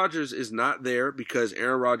Aaron Rodgers is not there because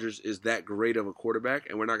Aaron Rodgers is that great of a quarterback,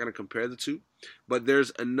 and we're not going to compare the two. But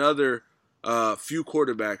there's another few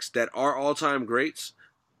quarterbacks that are all-time greats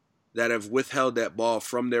that have withheld that ball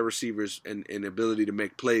from their receivers and ability to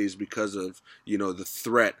make plays because of, the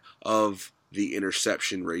threat of the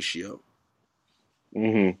interception ratio.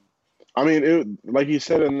 Mm-hmm. I mean, like he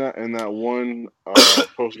said in that one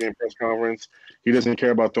post-game press conference, he doesn't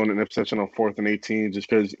care about throwing an interception on 4th and 18 just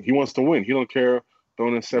because he wants to win. He don't care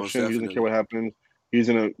throwing an interception. He doesn't care what happens.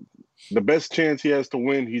 The best chance he has to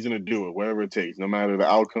win, he's gonna do it, whatever it takes, no matter the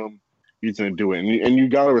outcome. He's gonna do it, and you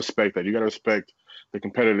gotta respect that. You gotta respect the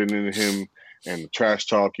competitor in him and the trash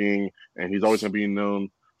talking, and he's always gonna be known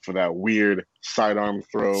for that weird sidearm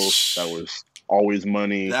throw that was always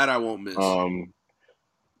money. That I won't miss.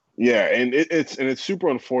 Yeah, and it's super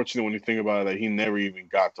unfortunate when you think about it that he never even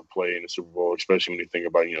got to play in the Super Bowl, especially when you think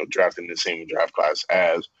about drafting the same draft class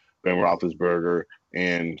as Ben Roethlisberger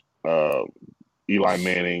and Eli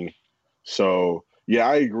Manning. So yeah,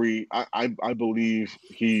 I agree. I believe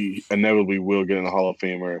he inevitably will get in the Hall of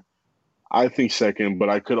Famer. I think second, but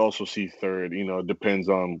I could also see third. It depends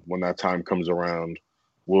on when that time comes around.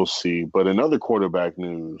 We'll see. But in other quarterback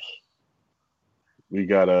news, we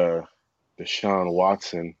got Deshaun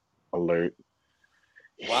Watson alert.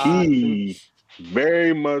 Wow. He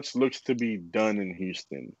very much looks to be done in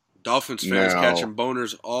Houston. Dolphins fans catching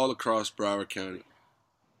boners all across Broward County.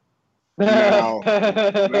 Now,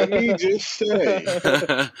 let me just say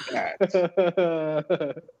that.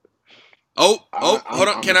 Hold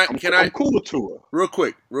on. Can I? I'm cool with Tua. Real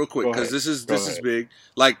quick, because this is big.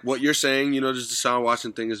 Like what you're saying, this Deshaun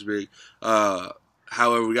Watson thing is big.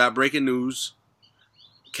 However, we got breaking news.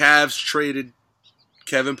 Cavs traded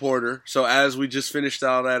Kevin Porter. So as we just finished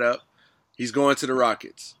all that up, he's going to the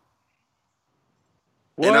Rockets.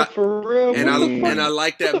 What, for real? And I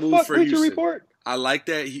like that move for Houston. Report? I like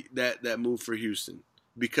that move for Houston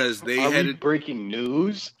because they had breaking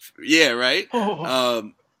news. Yeah, right.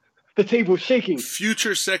 The table's shaking.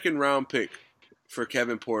 Future second round pick for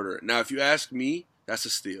Kevin Porter. Now, if you ask me, that's a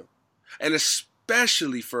steal, and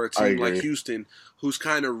especially for a team like Houston, who's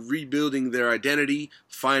kind of rebuilding their identity,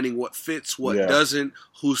 finding what fits, what doesn't,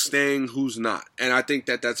 who's staying, who's not. And I think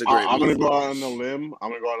that's a great move. I'm going to go out on a limb. I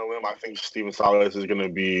think Steven Silas is going to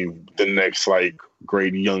be the next,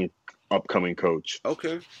 great young upcoming coach.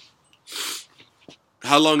 Okay.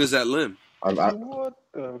 How long is that limb? What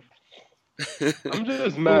the... I'm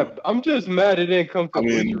just mad. It didn't come to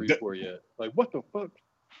injury report yet. What the fuck?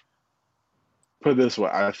 Put it this way,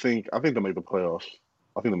 I think they'll make the playoffs.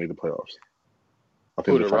 I think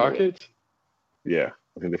The Rockets? Yeah,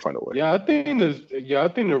 I think they find a way. Yeah, I think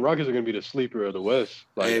the Rockets are gonna be the sleeper of the West.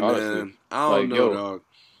 Hey, honestly, man, I don't know, dog.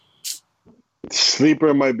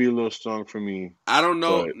 Sleeper might be a little strong for me. I don't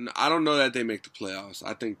know. I don't know that they make the playoffs.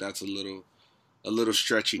 I think that's a little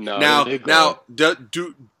stretchy. No,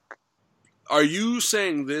 are you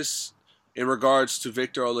saying this in regards to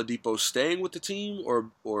Victor Oladipo staying with the team or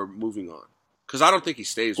moving on? Because I don't think he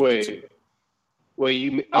stays with the team.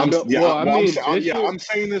 I'm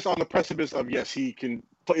saying this on the precipice of yes, he can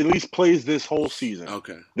at least plays this whole season.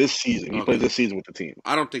 Okay. This season. He plays this season with the team.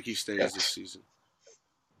 I don't think he stays this season.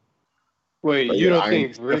 Wait, but you don't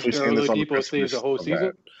think Victor Oladipo stays the whole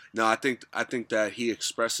season? No, I think that he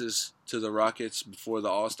expresses to the Rockets before the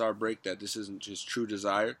All-Star break that this isn't his true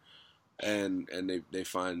desire. and they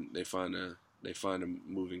find a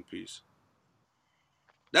moving piece.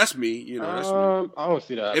 That's me, That's me. I don't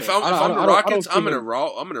see that. If I'm the Rockets, I'm gonna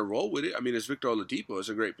roll with it. I mean, it's Victor Oladipo. It's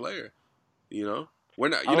a great player. You're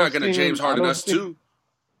not gonna James Harden us too.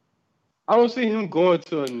 I don't see him going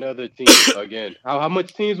to another team again. How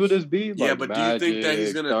much teams would this be? Yeah, but Magic, do you think that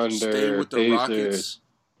he's gonna Thunder, stay with the Pacers. Rockets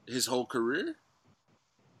his whole career?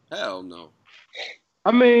 Hell no.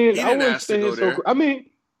 I mean, He I didn't wouldn't ask to say go his there. whole. I mean,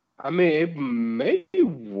 it may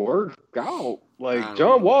work out. I Like don't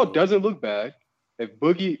John Wall know. doesn't look bad. If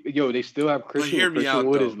Boogie, they still have But Christian. hear me Christian out,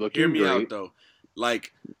 Wood though. is looking Hear me great. out, though.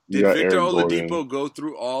 Like, You did got Victor Aaron Oladipo Gordon. go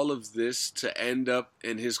through all of this to end up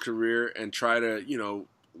in his career and try to,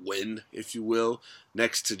 win, if you will,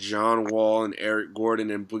 next to John Wall and Eric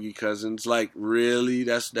Gordon and Boogie Cousins? Like, really?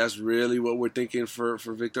 That's really what we're thinking for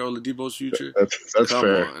Victor Oladipo's future? That's Come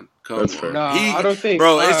fair. on. Come That's on. fair. No, I don't think.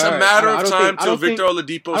 Bro, it's all a right, matter I of don't time think- I till don't think- Victor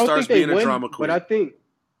Oladipo I don't starts think they being a win, drama queen. But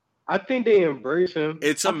I think they embrace him.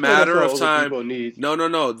 It's I a feel matter that's of all time. Oladipo needs.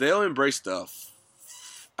 No. They'll embrace the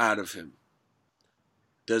out of him.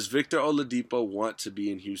 Does Victor Oladipo want to be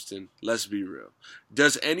in Houston? Let's be real.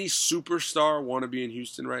 Does any superstar want to be in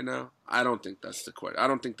Houston right now? I don't think that's the question. I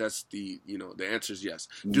don't think that's the answer is yes.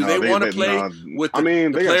 Do they want to play with the they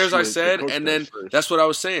got players I the said? coach And then first. that's what I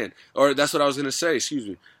was saying. Or that's what I was going to say. Excuse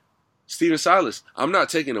me. Steven Silas, I'm not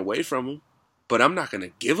taking away from him, but I'm not going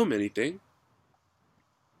to give him anything.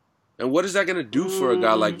 And what is that going to do for a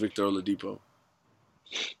guy like Victor Oladipo?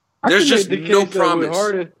 There's just no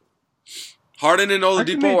promise. Harden and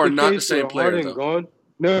Oladipo are not the same player, though. Gone.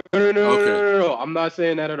 No. I'm not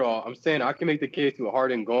saying that at all. I'm saying I can make the case with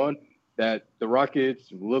Harden gone that the Rockets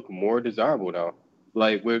look more desirable now.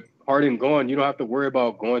 Like with Harden gone, you don't have to worry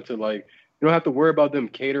about going to you don't have to worry about them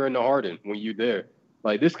catering to Harden when you're there.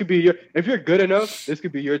 Like this could be if you're good enough, this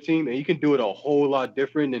could be your team, and you can do it a whole lot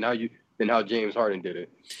different than how James Harden did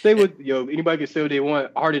it. Say what anybody can say what they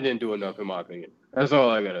want. Harden didn't do enough, in my opinion. That's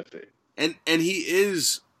all I gotta say. And he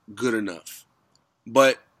is good enough.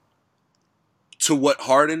 But to what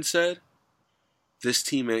Harden said, this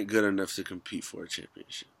team ain't good enough to compete for a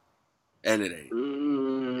championship. And it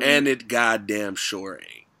ain't. And it goddamn sure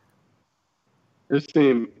ain't. This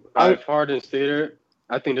team, if Harden stayed there,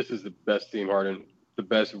 I think this is the best team Harden, the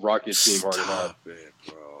best Rockets team Harden had. Stop it,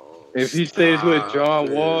 bro. If he stays with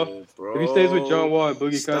John Wall, bro. if he stays with John Wall and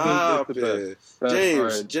Boogie Cousins, it's the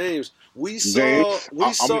best. James, we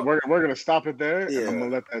saw. We're gonna stop it there. Yeah. And I'm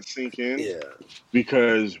gonna let that sink in. Yeah.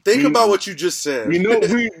 Because Think about what you just said. I'm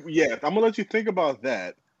gonna let you think about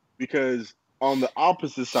that because on the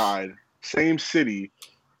opposite side, same city,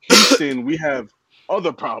 Houston, we have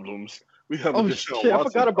other problems. We have Deshaun Watson. I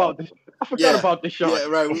forgot about this. I forgot about this shot. Yeah,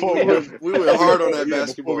 right. We were hard on that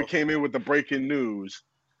basketball. Before we came in with the breaking news,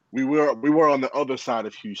 we were on the other side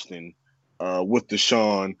of Houston with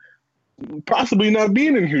Deshaun possibly not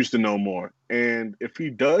being in Houston no more. And if he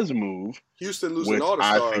does move, Houston losing which all the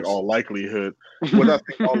I stars. think all likelihood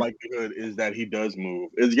is that he does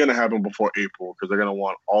move. It's going to happen before April because they're going to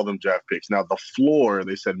want all them draft picks. Now, the floor,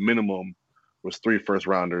 they said minimum was 3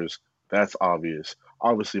 first-rounders. That's obvious.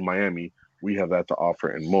 Obviously, Miami, we have that to offer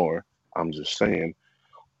and more. I'm just saying.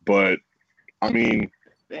 But, I mean,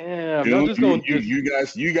 damn, dude,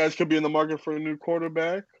 you guys could be in the market for a new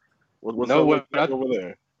quarterback? What's over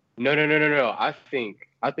there? No. I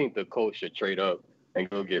think the coach should trade up and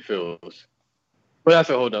go get Fields. But that's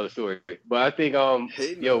a whole other story. But I think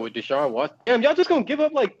with Deshaun Watson, damn, y'all just gonna give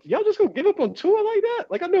up on Tua like that?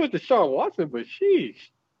 Like I know it's Deshaun Watson, but sheesh.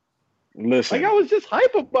 Listen, like I was just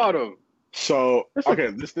hype about him. So this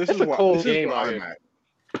is where I'm at.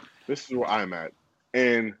 This is where I'm at,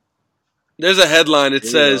 and there's a headline. It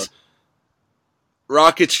says,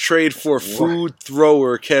 "Rockets trade for food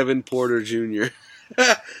thrower Kevin Porter Jr."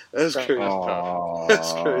 That's crazy.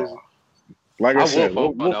 That's crazy. Like I said,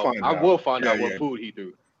 we'll find out. I will find out what food he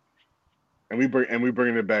threw. And we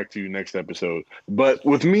bringing it back to you next episode. But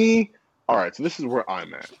with me, all right. So this is where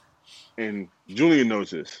I'm at, and Julian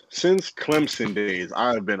knows this. Since Clemson days,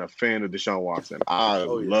 I've been a fan of Deshaun Watson. I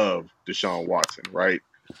love Deshaun Watson, right?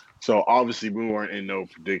 So obviously we weren't in no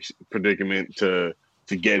predicament to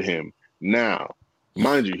get him. Now,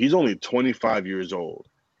 mind you, he's only 25 years old.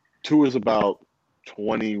 Tua is about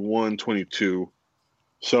 21, 22.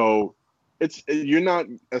 So you're not,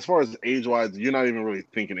 as far as age-wise, you're not even really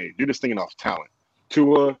thinking age. You're just thinking off talent.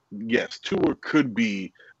 Tua could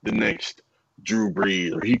be the next Drew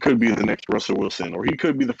Brees, or he could be the next Russell Wilson, or he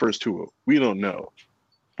could be the first Tua. We don't know.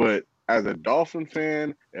 But as a Dolphin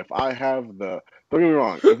fan, if I have don't get me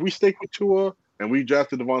wrong, if we stick with Tua and we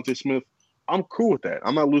drafted Devontae Smith, I'm cool with that.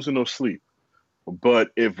 I'm not losing no sleep. But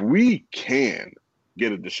if we can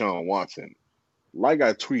get a Deshaun Watson. Like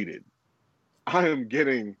I tweeted, I am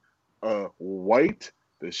getting a white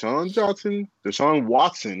Deshaun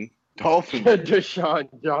Watson Dolphin. Deshaun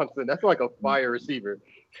Johnson. That's like a fire receiver.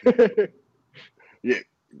 Yeah,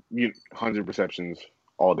 100 receptions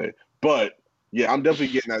all day. But yeah, I'm definitely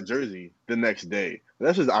getting that jersey the next day.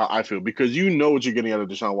 That's just how I feel, because you know what you're getting out of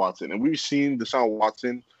Deshaun Watson. And we've seen Deshaun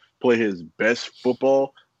Watson play his best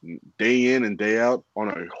football day in and day out on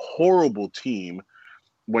a horrible team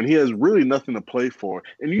when he has really nothing to play for.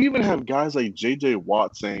 And you even have guys like J.J.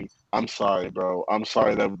 Watt saying, I'm sorry, bro. I'm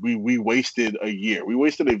sorry that we wasted a year. We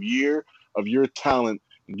wasted a year of your talent,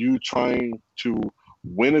 you trying to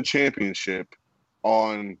win a championship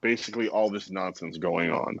on basically all this nonsense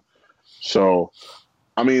going on. So,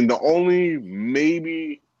 I mean, the only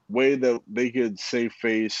maybe way that they could save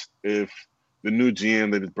face if the new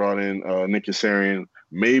GM that is brought in, Nick Cassarian,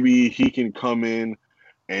 maybe he can come in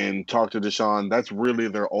and talk to Deshaun. That's really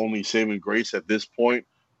their only saving grace at this point.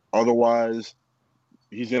 Otherwise,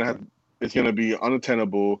 it's gonna be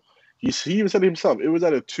unattainable. He even said it himself. It was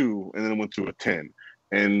at a 2 and then it went to a 10.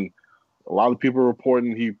 And a lot of people are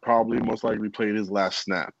reporting he probably most likely played his last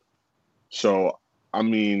snap. So, I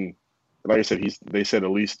mean, like I said, they said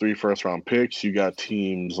at least 3 first-round picks. You got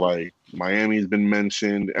teams like Miami's been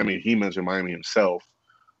mentioned. I mean, he mentioned Miami himself.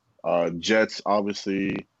 Jets,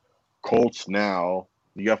 obviously. Colts now.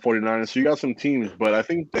 You got 49ers. So you got some teams. But I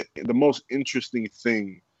think the most interesting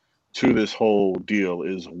thing to this whole deal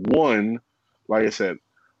is, one, like I said,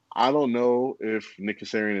 I don't know if Nick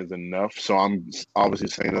Cassarian is enough. So I'm obviously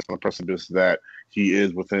saying that's on the precipice that he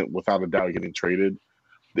is without a doubt getting traded.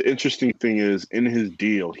 The interesting thing is, in his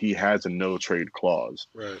deal, he has a no trade clause.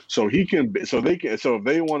 Right. So he can. So if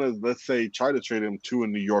they want to, let's say, try to trade him to a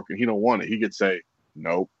New York and he don't want it, he could say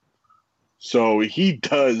nope. So he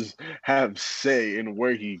does have say in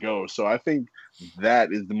where he goes. So I think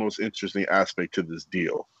that is the most interesting aspect to this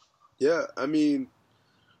deal. Yeah, I mean,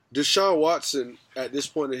 Deshaun Watson, at this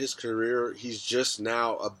point in his career, he's just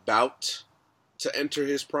now about to enter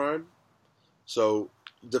his prime. So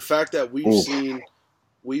the fact that we've seen,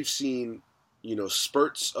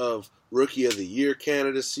 spurts of Rookie of the Year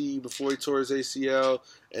candidacy before he tore his ACL,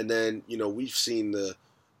 and then, we've seen the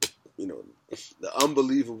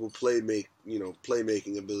unbelievable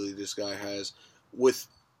playmaking ability this guy has with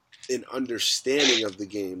an understanding of the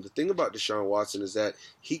game. The thing about Deshaun Watson is that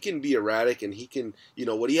he can be erratic, and he can,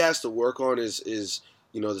 what he has to work on is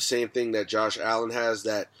the same thing that Josh Allen has,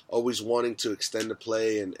 that always wanting to extend the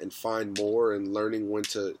play and find more and learning when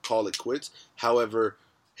to call it quits. However,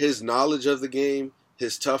 his knowledge of the game,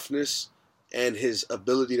 his toughness, and his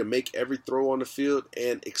ability to make every throw on the field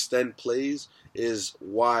and extend plays is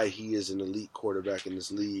why he is an elite quarterback in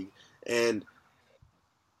this league. And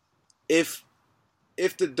if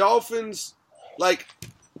the Dolphins,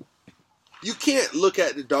 you can't look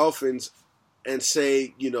at the Dolphins and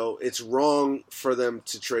say, it's wrong for them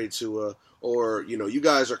to trade Tua, or, you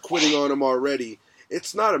guys are quitting on him already.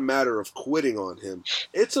 It's not a matter of quitting on him.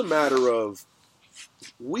 It's a matter of,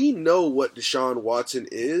 we know what Deshaun Watson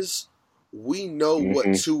is. We know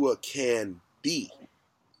what Tua can be.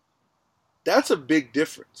 That's a big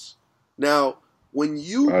difference. Now, when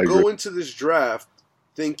you go into this draft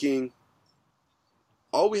thinking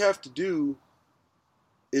all we have to do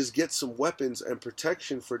is get some weapons and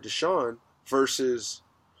protection for Deshaun versus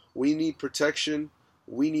we need protection,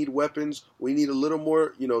 we need weapons, we need a little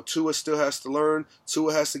more, Tua still has to learn,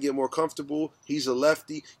 Tua has to get more comfortable, he's a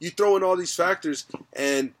lefty. You throw in all these factors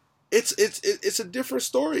and it's a different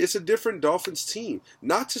story. It's a different Dolphins team.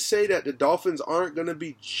 Not to say that the Dolphins aren't going to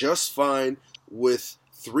be just fine with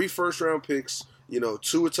 3 first-round picks,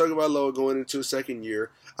 Tua Tagovailoa going into his second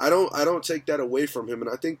year. I don't take that away from him, and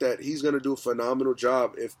I think that he's going to do a phenomenal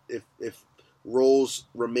job if roles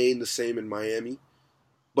remain the same in Miami.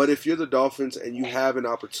 But if you're the Dolphins and you have an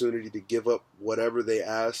opportunity to give up whatever they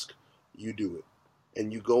ask, you do it.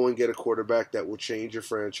 And you go and get a quarterback that will change your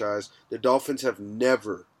franchise. The Dolphins have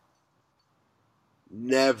never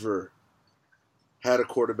had a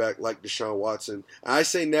quarterback like Deshaun Watson. I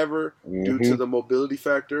say never due to the mobility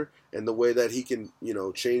factor and the way that he can,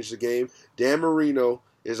 change the game. Dan Marino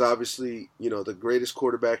is obviously, the greatest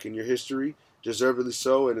quarterback in your history, deservedly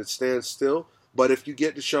so, and it stands still. But if you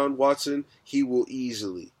get Deshaun Watson, he will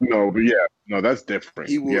easily. That's different.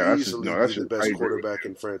 He will easily be the best quarterback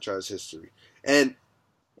in franchise history. And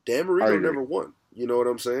Dan Marino never won. You know what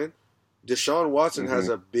I'm saying? Deshaun Watson has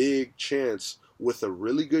a big chance with a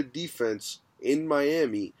really good defense in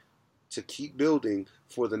Miami to keep building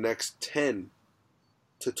for the next 10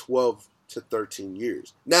 to 12 to 13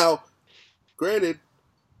 years. Now, granted,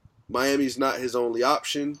 Miami's not his only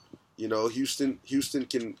option. Houston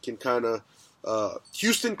can kind of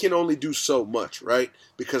Houston can only do so much, right?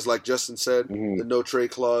 Because like Justin said, the no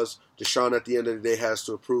trade clause, Deshaun at the end of the day has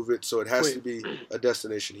to approve it, so it has to be a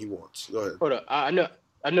destination he wants. Go ahead. Hold up.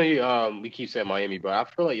 I know you we keep saying Miami, but I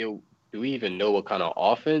feel like do we even know what kind of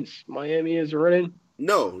offense Miami is running?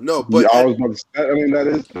 No, but I was about to say, I mean that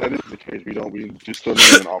is the case. We just still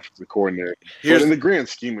need an offensive coordinator. But in the grand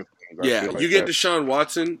scheme of things, I feel like you get Deshaun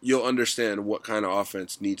Watson, you'll understand what kind of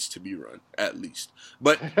offense needs to be run, at least.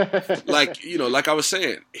 But like I was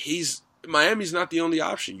saying, Miami's not the only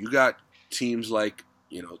option. You got teams like,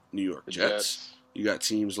 New York Jets. You got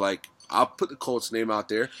teams like, I'll put the Colts name out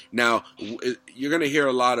there. Now, you're going to hear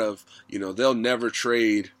a lot of, they'll never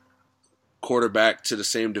trade quarterback to the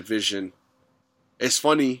same division. It's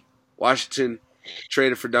funny, Washington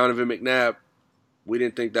traded for Donovan McNabb. We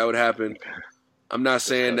didn't think that would happen. I'm not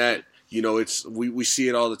saying that, we see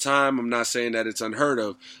it all the time. I'm not saying that it's unheard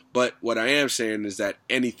of. But what I am saying is that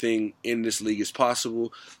anything in this league is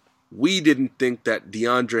possible. We didn't think that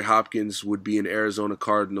DeAndre Hopkins would be an Arizona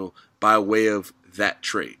Cardinal by way of that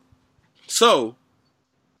trade. So,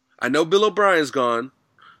 I know Bill O'Brien's gone,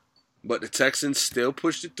 but the Texans still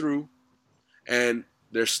pushed it through. And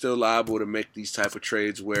they're still liable to make these type of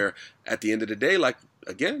trades where at the end of the day, like,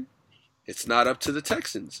 again, it's not up to the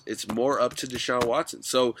Texans. It's more up to Deshaun Watson.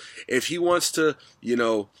 So if he wants to,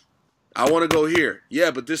 I want to go here.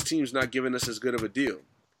 Yeah, but this team's not giving us as good of a deal.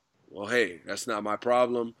 Well, hey, that's not my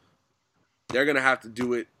problem. They're going to have to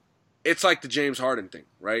do it. It's like the James Harden thing,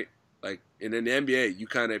 right? Like, and in the NBA, you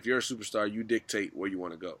kind of, if you're a superstar, you dictate where you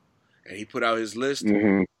want to go. And he put out his list,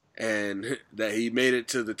 and that he made it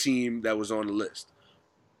to the team that was on the list.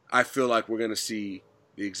 I feel like we're going to see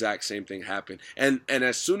the exact same thing happen. And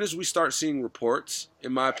as soon as we start seeing reports,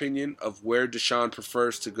 in my opinion, of where Deshaun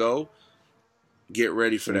prefers to go, get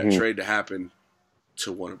ready for that trade to happen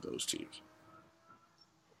to one of those teams.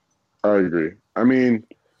 I agree. I mean,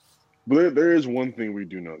 there is one thing we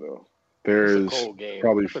do know, though. There's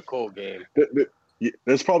probably a cold game.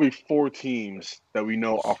 There's probably 4 teams that we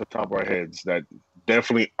know off the top of our heads that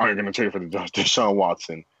definitely aren't going to trade for Deshaun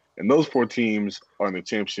Watson. And those 4 teams are in the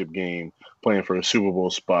championship game playing for a Super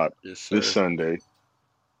Bowl spot this Sunday.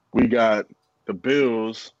 We got the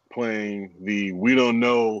Bills playing we don't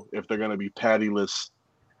know if they're going to be paddyless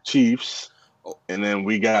Chiefs. And then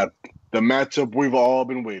we got the matchup we've all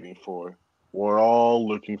been waiting for. We're all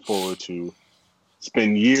looking forward to. It's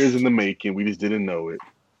been years in the making. We just didn't know it.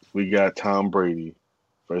 We got Tom Brady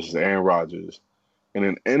versus Aaron Rodgers in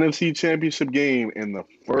an NFC Championship game, and the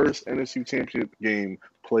first NFC Championship game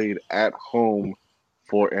played at home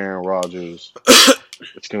for Aaron Rodgers.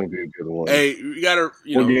 It's going to be a good one. Hey, you got to,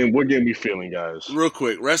 what game we feeling, guys? Real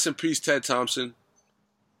quick, rest in peace, Ted Thompson,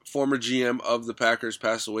 former GM of the Packers,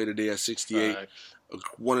 passed away today at 68.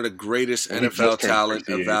 One of the greatest NFL talent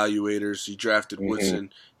evaluators. He drafted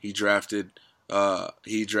Woodson. He drafted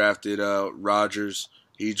Rodgers.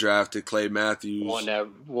 He drafted Clay Matthews. Won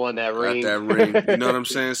that ring. Got that ring. You know what I'm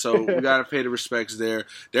saying? So we got to pay the respects there.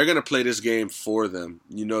 They're going to play this game for them.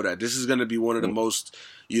 You know that. This is going to be one of the most,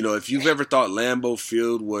 if you've ever thought Lambeau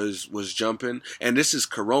Field was jumping, and this is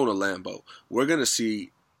Corona Lambeau, we're going to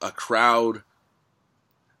see a crowd.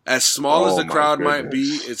 As small as the crowd might be,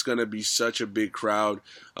 it's going to be such a big crowd.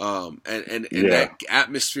 And that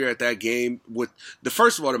atmosphere at that game,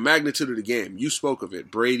 first of all, the magnitude of the game, you spoke of it,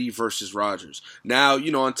 Brady versus Rodgers. Now,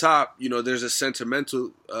 on top, there's a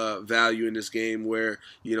sentimental value in this game where,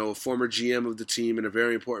 a former GM of the team and a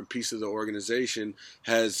very important piece of the organization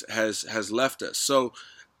has left us. So,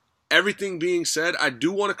 everything being said, I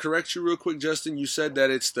do want to correct you real quick, Justin. You said that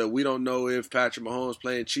it's we don't know if Patrick Mahomes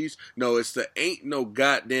playing Chiefs. No, it's ain't no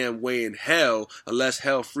goddamn way in hell, unless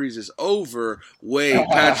hell freezes over, way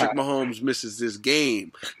Patrick Mahomes misses this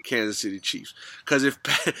game, Kansas City Chiefs. Because if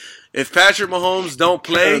Patrick Mahomes don't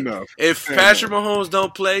play, Patrick Mahomes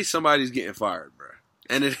don't play, somebody's getting fired, bro.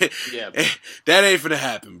 And that ain't finna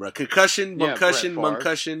happen, bro. Concussion,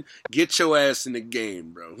 get your ass in the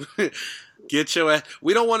game, bro. Get your ass.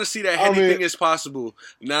 We don't want to see that anything is possible.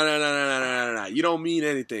 No. You don't mean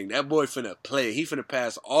anything. That boy finna play. He finna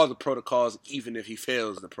pass all the protocols, even if he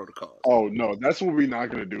fails the protocols. Oh no, that's what we're not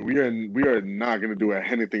gonna do. We are not gonna do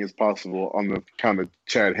anything is possible on the count of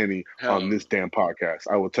Chad Henne on this damn podcast.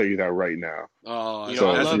 I will tell you that right now. Oh, I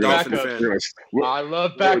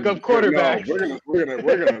love backup quarterbacks. No,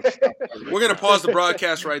 we're gonna stop. We're gonna pause the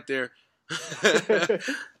broadcast right there.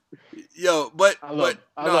 Yo, I love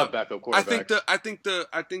backup quarterbacks. I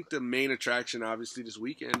think the main attraction, obviously, this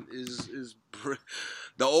weekend is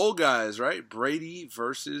the old guys, right? Brady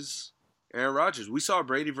versus Aaron Rodgers. We saw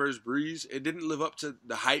Brady versus Breeze. It didn't live up to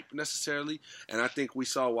the hype necessarily, and I think we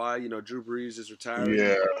saw why. Drew Brees is retiring.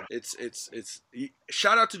 Yeah.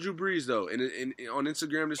 Shout out to Drew Brees though. And on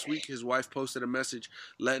Instagram this week, his wife posted a message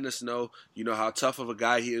letting us know, how tough of a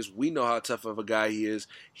guy he is. We know how tough of a guy he is.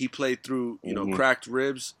 He played through, cracked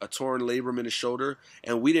ribs, a torn labrum in his shoulder,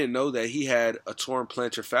 and we didn't know that he had a torn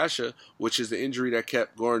plantar fascia, which is the injury that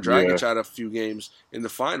kept Goran Dragic out of a few games in the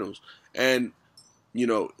finals. And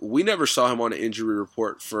we never saw him on an injury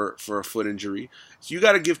report for a foot injury. So you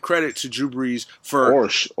got to give credit to Drew Brees for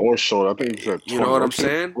or shoulder. I think he said, you know what I'm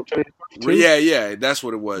saying? Yeah, that's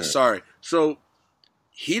what it was. Yeah. Sorry. So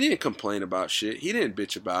he didn't complain about shit. He didn't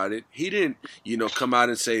bitch about it. He didn't, come out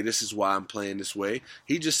and say this is why I'm playing this way.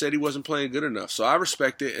 He just said he wasn't playing good enough. So I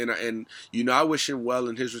respect it, and I wish him well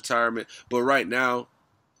in his retirement. But right now,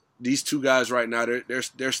 these two guys right now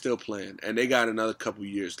they're still playing, and they got another couple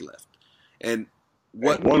years left. And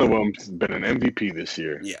one of them's been an MVP this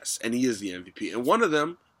year. Yes, and he is the MVP. And one of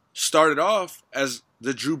them started off as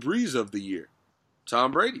the Drew Brees of the year,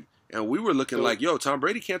 Tom Brady. And we were looking like, Tom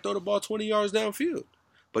Brady can't throw the ball 20 yards downfield.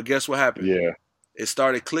 But guess what happened? Yeah. It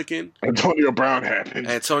started clicking. Antonio Brown happened.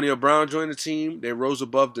 Antonio Brown joined the team. They rose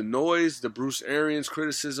above the noise. The Bruce Arians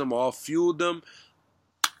criticism all fueled them.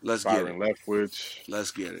 Let's get it. Leftwich.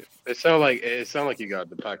 Let's get it. It sounded like you got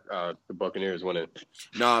the Buccaneers winning.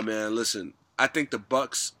 Nah, man, listen. I think the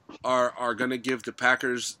Bucs are going to give the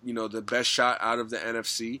Packers, the best shot out of the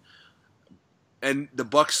NFC. And the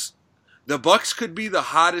Bucs could be the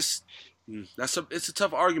hottest. It's a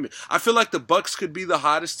tough argument. I feel like the Bucs could be the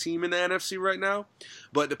hottest team in the NFC right now,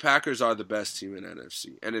 but the Packers are the best team in the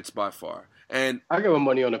NFC, and it's by far. And I give my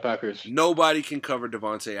money on the Packers. Nobody can cover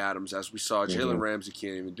Devontae Adams, as we saw. Jalen Ramsey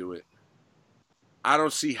can't even do it. I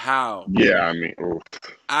don't see how. Yeah, I mean,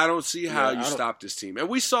 I don't see how you stop this team. And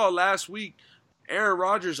we saw last week, Aaron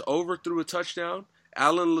Rodgers overthrew a touchdown.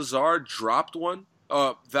 Alan Lazard dropped one.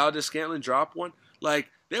 Valdez-Scantling dropped one. Like,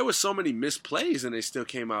 there were so many missed plays, and they still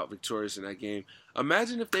came out victorious in that game.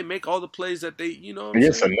 Imagine if they make all the plays that they,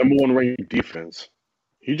 Against a number one ranked defense.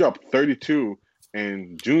 He dropped 32,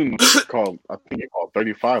 and June called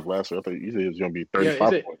 35 last week. I thought he said it was going to be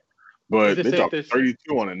 35 points. But they dropped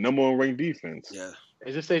 32 on a number one ranked defense. Yeah.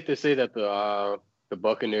 Is it safe to say that the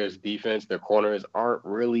Buccaneers defense, their corners, aren't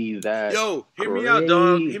really that hear me out,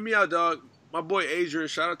 dog. Hear me out, dog. My boy Adrian,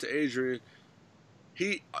 shout out to Adrian.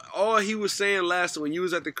 All he was saying last when you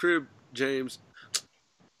was at the crib, James,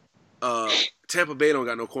 Tampa Bay don't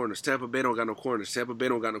got no corners. Tampa Bay don't got no corners. Tampa Bay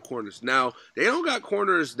don't got no corners. Now, they don't got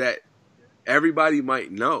corners that everybody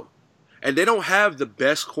might know. And they don't have the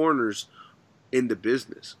best corners in the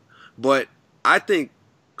business. But I think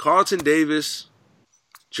Carlton Davis,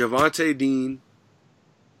 Javonte Dean,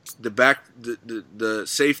 the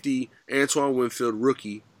safety Antoine Winfield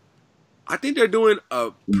rookie, I think they're doing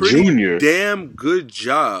a pretty damn good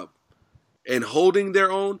job in holding their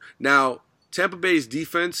own. Now, Tampa Bay's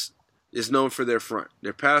defense is known for their front,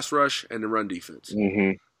 their pass rush, and the run defense.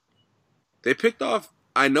 Mm-hmm. They picked off.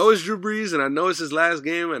 I know it's Drew Brees, and I know it's his last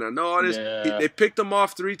game, and I know all this. Yeah. They picked him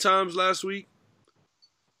off 3 times last week.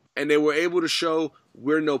 And they were able to show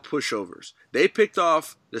we're no pushovers. They picked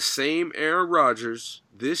off the same Aaron Rodgers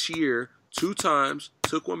this year 2 times,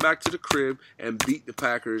 took one back to the crib, and beat the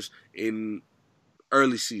Packers in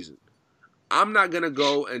early season. I'm not going to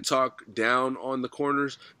go and talk down on the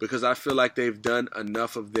corners because I feel like they've done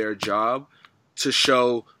enough of their job to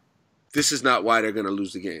show this is not why they're going to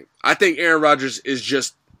lose the game. I think Aaron Rodgers is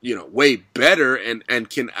just, way better and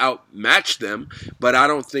can outmatch them, but I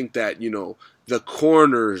don't think that, the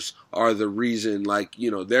corners are the reason,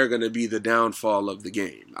 they're going to be the downfall of the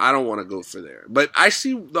game. I don't want to go for there. But I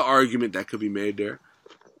see the argument that could be made there.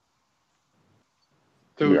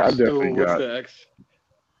 So, yeah, I definitely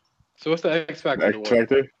what's the X factor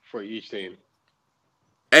for each team?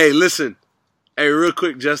 Hey, listen. Hey, real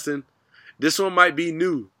quick, Justin. This one might be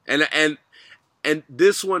new. And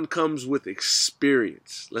this one comes with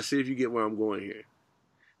experience. Let's see if you get where I'm going here.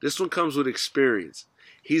 This one comes with experience.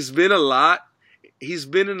 He's been in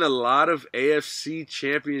a lot of AFC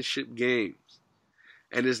Championship games.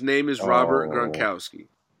 And his name is Robert Gronkowski.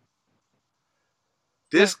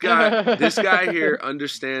 This guy here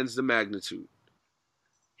understands the magnitude.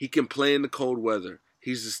 He can play in the cold weather.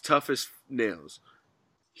 He's as tough as nails.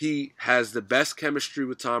 He has the best chemistry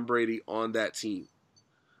with Tom Brady on that team.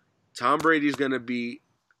 Tom Brady's going to be,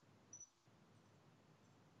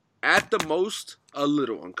 at the most, a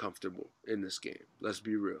little uncomfortable in this game. Let's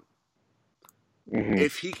be real. Mm-hmm.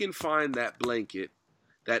 If he can find that blanket,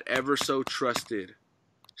 that ever so trusted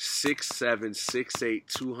 6'7", 6'8",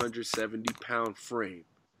 270-pound frame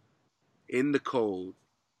in the cold,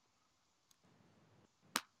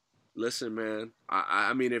 Listen, man.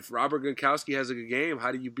 I mean, if Robert Gronkowski has a good game,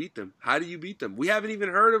 how do you beat them? How do you beat them? We haven't even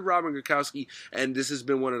heard of Robert Gronkowski, and this has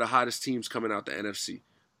been one of the hottest teams coming out the NFC.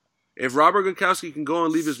 If Robert Gronkowski can go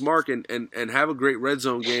and leave his mark and have a great red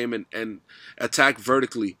zone game and attack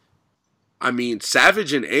vertically, I mean,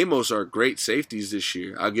 Savage and Amos are great safeties this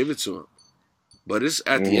year. I'll give it to him. But it's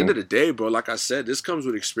at the end of the day, bro, like I said, this comes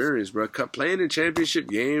with experience, bro. Playing in championship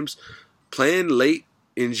games, playing late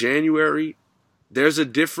in January, there's a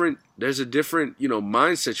different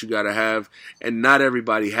mindset you got to have, and not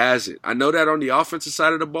everybody has it. I know that on the offensive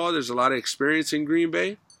side of the ball, there's a lot of experience in Green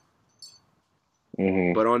Bay.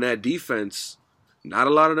 But on that defense, not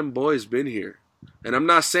a lot of them boys been here. And I'm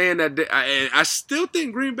not saying that I still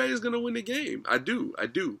think Green Bay is going to win the game. I do. Is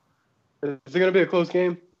it going to be a close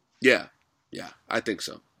game? Yeah, I think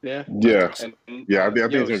so. Yeah? Yeah. And, I think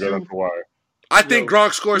it's going to go down the wire. I think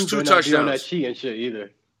Gronk scores 2 touchdowns. Be on that cheating shit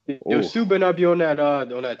either. Sue better not be on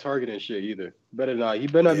that targeting shit either. Better not. He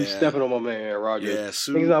better not be stepping on my man Aaron Rodgers. Yeah,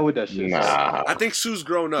 Sue. He's not with that shit. Nah. I think Sue's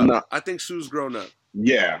grown up. Nah.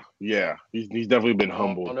 Yeah. He's definitely been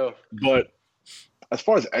humbled. But as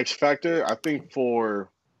far as X factor, I think for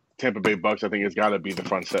Tampa Bay Bucks, I think it's got to be the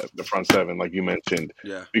front seven, like you mentioned.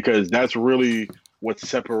 Yeah. Because that's really what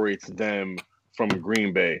separates them from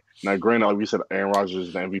Green Bay. Now, granted, like we said, Aaron Rodgers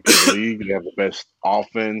is the MVP of the league. They have the best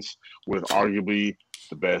offense with arguably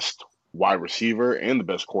the best wide receiver and the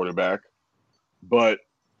best quarterback. But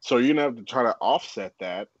so you're going to have to try to offset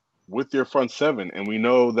that with your front seven. And we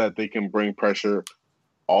know that they can bring pressure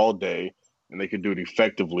all day and they can do it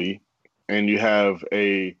effectively. And you have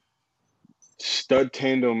a stud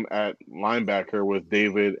tandem at linebacker with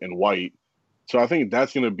David and White. So I think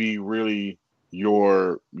that's going to be really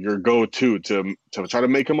your go-to to try to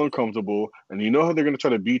make them uncomfortable. And you know how they're going to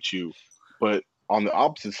try to beat you. But on the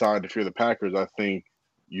opposite side, if you're the Packers, I think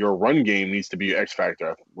your run game needs to be your X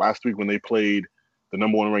factor. Last week when they played the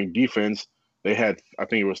number 1 ranked defense, they had, I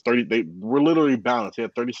think it was 30. They were literally balanced. They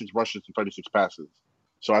had 36 rushes and 36 passes.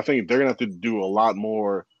 So I think they're going to have to do a lot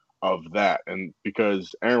more of that. And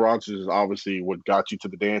because Aaron Rodgers is obviously what got you to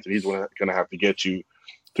the dance, and he's going to have to get you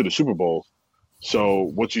to the Super Bowl. So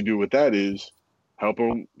what you do with that is help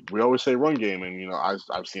him. We always say run game, and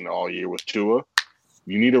I've seen it all year with Tua.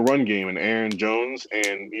 You need a run game, and Aaron Jones,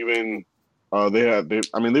 and even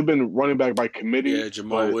they've been running back by committee. Yeah,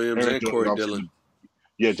 Jamal Williams and Corey Dillon.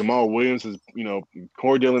 Yeah, Jamal Williams is,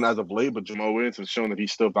 Corey Dillon as of late, but Jamal Williams has shown that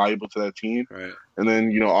he's still valuable to that team. Right. And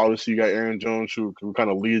then, obviously you got Aaron Jones who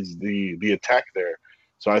kind of leads the attack there.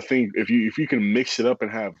 So I think if you can mix it up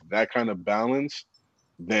and have that kind of balance,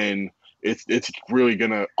 then it's really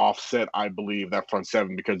going to offset, I believe, that front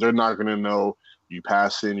seven, because they're not going to know you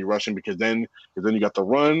passing, you rushing, because then you got the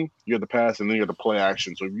run, you got the pass, and then you got the play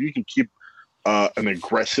action. So if you can keep an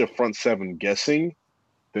aggressive front seven guessing,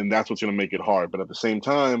 then that's what's going to make it hard. But at the same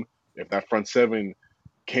time, if that front seven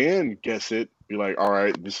can guess it, be like, all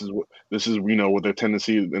right, this is what their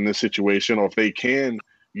tendency in this situation, or if they can,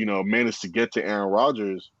 manage to get to Aaron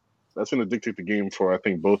Rodgers, that's going to dictate the game for, I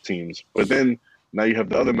think, both teams. But then now you have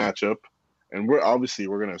the other matchup, and we're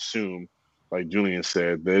going to assume, like Julian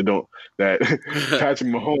said, that Patrick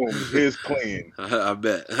Mahomes is playing. I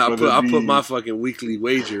bet. I put my fucking weekly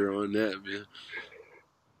wager on that, man.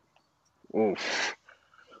 Oh.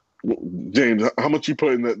 James, how much you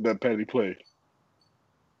put in that Patty play?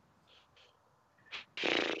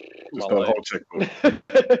 Just a whole checkbook.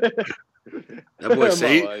 That boy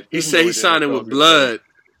say he he's signing with blood.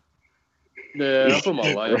 Yeah, I put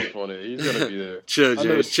my life on it. He's gonna be there. Chill,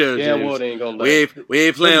 James. James. Ain't gonna we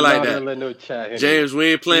ain't playing like that. James,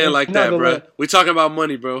 we ain't playing like that, bro. We talking about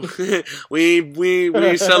money, bro. we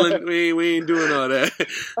ain't selling. We ain't doing all that.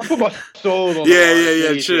 I put my soul on.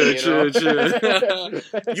 Yeah. Chill.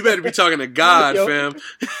 You better be talking to God, fam.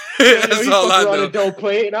 That's all I know. Don't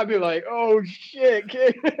play it, and I'd be like, oh shit,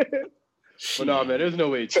 kid. But no, man, there's no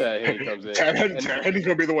way Chad Henne comes in. Chad Henne's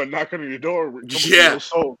gonna be the one knocking on your door. Yeah.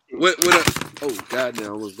 Oh goddamn! I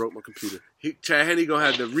almost broke my computer. Chad Henne gonna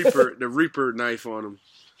have the Reaper knife on him.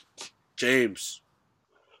 James.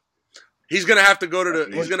 He's gonna have to go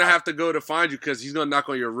to find you, because he's gonna knock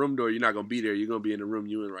on your room door. You're not gonna be there. You're gonna be in the room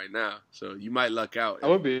you in right now. So you might luck out. I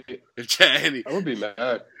would be. If Chad Henne. I would be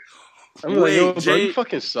mad. I'm like, yo, bro, you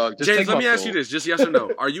fucking suck. Just James, let me ask you this: just yes or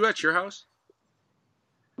no? Are you at your house?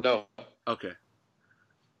 No. Okay.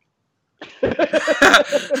 There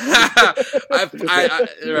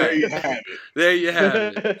you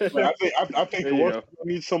have it. But I think the one who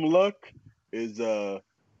needs some luck is the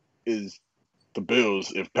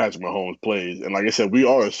Bills if Patrick Mahomes plays. And like I said, we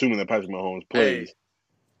are assuming that Patrick Mahomes plays. Hey,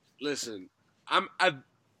 listen,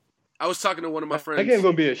 I was talking to one of my friends. That game's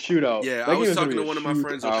gonna be a shootout. Yeah, I was talking to one of my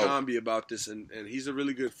friends, Okambi, about this, and he's a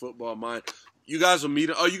really good football mind. You guys will meet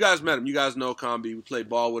him. Oh, you guys met him. You guys know Okambi. We played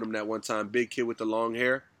ball with him that one time. Big kid with the long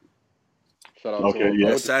hair. Shout out to him.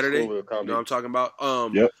 Yeah. Saturday. You know what I'm talking about?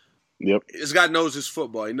 Yep. This guy knows his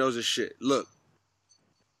football. He knows his shit. Look,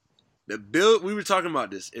 the Bill. We were talking about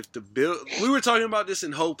this. We were talking about this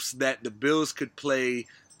in hopes that the Bills could play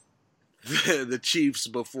the Chiefs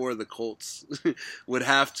before the Colts would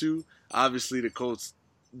have to. Obviously, the Colts,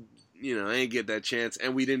 ain't get that chance,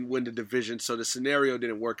 and we didn't win the division, so the scenario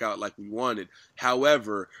didn't work out like we wanted.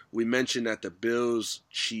 However, we mentioned that the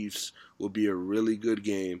Bills-Chiefs will be a really good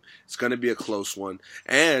game. It's going to be a close one,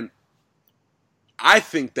 and I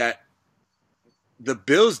think that the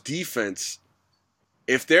Bills' defense,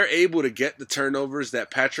 if they're able to get the turnovers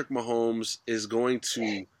that Patrick Mahomes is going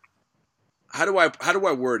to, how do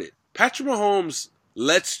I word it? Patrick Mahomes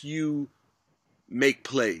lets you make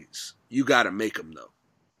plays. You got to make them, though,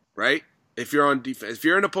 right? If you're on defense, if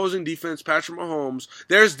you're an opposing defense, Patrick Mahomes,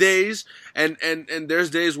 there's days, and there's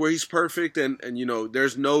days where he's perfect and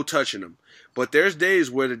there's no touching him. But there's days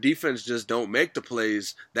where the defense just don't make the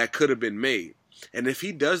plays that could have been made. And if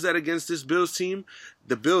he does that against this Bills team,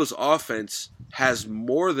 the Bills offense has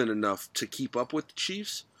more than enough to keep up with the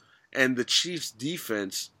Chiefs. And the Chiefs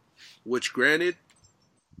defense, which granted,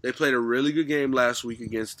 they played a really good game last week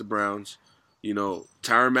against the Browns.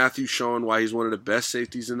 Tyrann Mathieu showing why he's one of the best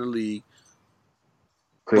safeties in the league.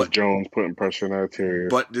 Chris Jones putting pressure on that interior.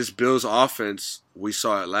 But this Bills offense, we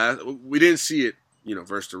saw it we didn't see it,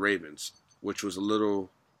 versus the Ravens, which was a little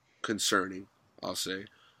concerning, I'll say.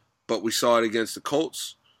 But we saw it against the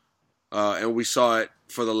Colts, and we saw it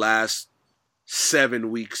for the last 7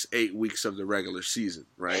 weeks, 8 weeks of the regular season,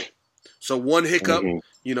 right? So one hiccup,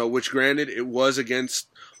 which granted it was against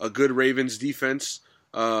a good Ravens defense.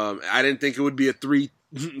 I didn't think it would be a three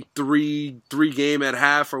game at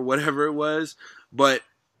half or whatever it was, but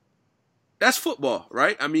that's football,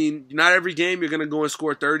 right? I mean, not every game you're going to go and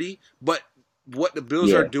score 30, but what the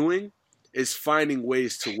Bills are doing is finding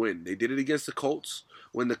ways to win. They did it against the Colts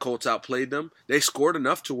when the Colts outplayed them. They scored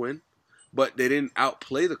enough to win, but they didn't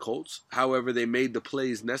outplay the Colts. However, they made the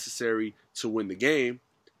plays necessary to win the game.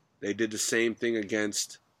 They did the same thing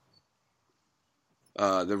against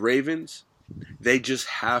the Ravens. They just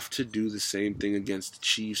have to do the same thing against the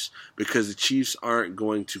Chiefs because the Chiefs aren't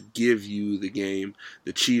going to give you the game.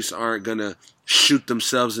 The Chiefs aren't going to shoot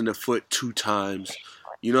themselves in the foot 2 times.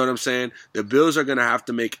 You know what I'm saying? The Bills are going to have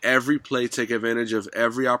to make every play, take advantage of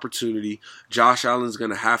every opportunity. Josh Allen's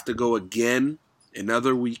going to have to go again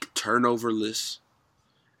another week turnoverless.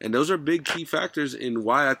 And those are big key factors in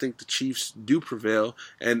why I think the Chiefs do prevail.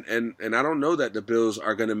 And I don't know that the Bills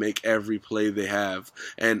are going to make every play they have.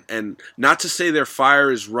 And not to say their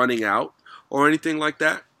fire is running out or anything like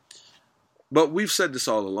that. But we've said this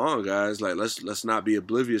all along, guys. Like let's not be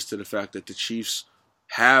oblivious to the fact that the Chiefs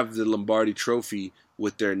have the Lombardi Trophy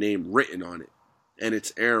with their name written on it. And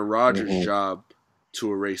it's Aaron Rodgers' job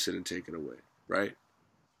to erase it and take it away, right?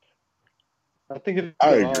 I think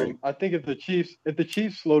if the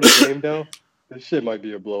Chiefs slow the game down, this shit might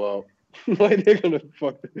be a blowout. Like they're gonna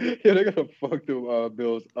fuck the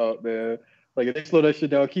Bills up, man. Like if they slow that shit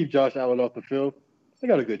down, keep Josh Allen off the field, they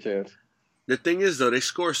got a good chance. The thing is though, they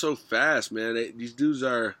score so fast, man. These dudes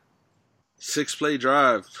are 6-play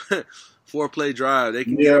drive, 4-play drive. They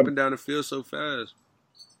can get up and down the field so fast.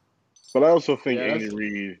 But I also think Andy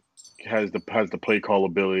Reid has the play call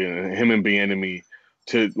ability, and him and Bieniemy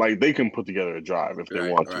they can put together a drive if they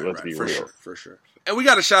want to. Let's be real. For sure. And we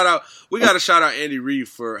got to shout out Andy Reid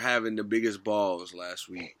for having the biggest balls last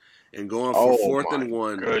week and going for 4th and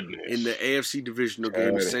 1 in the AFC divisional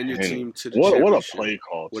game to send your team to the championship. What a play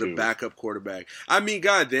call with a backup quarterback. I mean,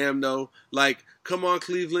 goddamn though, like come on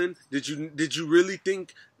Cleveland, did you really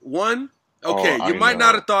think one? Okay, you might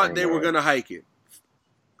not have thought they were going to hike it.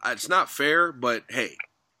 It's not fair, but hey.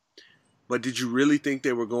 But did you really think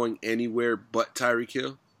they were going anywhere but Tyreek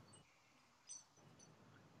Hill?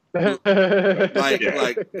 Come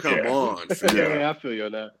on. Fam. Yeah, I feel you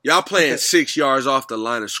on that. Y'all playing 6 yards off the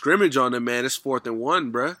line of scrimmage on them, man. It's 4th and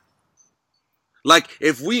 1, bruh. Like,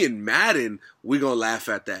 if we in Madden, we gonna laugh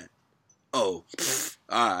at that. Oh,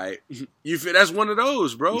 all right. That's one of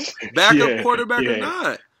those, bro. Backup quarterback or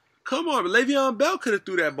not. Come on, Le'Veon Bell could have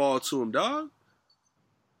threw that ball to him, dog.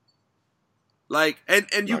 Like, and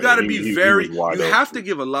you got to be you have to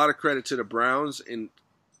give a lot of credit to the Browns and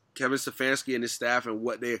Kevin Stefanski and his staff and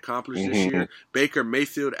what they accomplished this year. Baker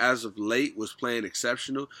Mayfield, as of late, was playing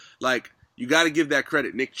exceptional. Like, you got to give that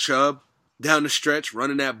credit. Nick Chubb, down the stretch,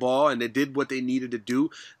 running that ball, and they did what they needed to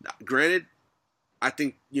do. Granted, I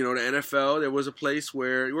think, the NFL, there was a place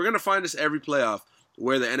where we're going to find this every playoff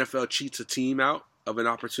where the NFL cheats a team out of an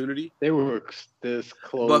opportunity. They were this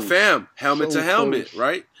close. But fam, helmet So to helmet, close.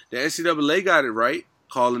 right? The NCAA got it right,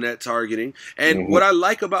 calling that targeting. And what I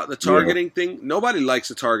like about the targeting thing, nobody likes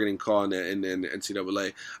the targeting call in the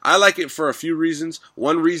NCAA. I like it for a few reasons.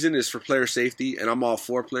 One reason is for player safety, and I'm all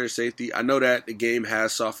for player safety. I know that the game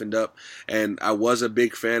has softened up, and I was a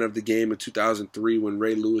big fan of the game in 2003 when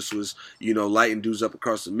Ray Lewis was, lighting dudes up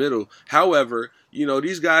across the middle. However,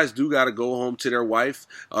 these guys do got to go home to their wife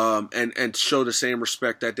and show the same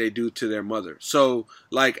respect that they do to their mother. So,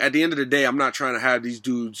 at the end of the day, I'm not trying to have these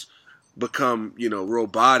dudes become,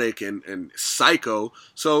 robotic and psycho.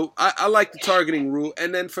 So I like the targeting rule.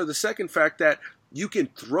 And then for the second fact that you can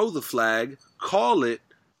throw the flag, call it,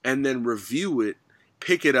 and then review it,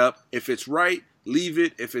 pick it up. If it's right, leave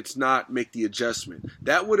it. If it's not, make the adjustment.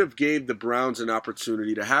 That would have gave the Browns an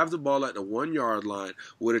opportunity to have the ball at the 1 yard line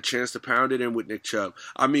with a chance to pound it in with Nick Chubb.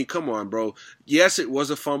 I mean, come on, bro. Yes, it was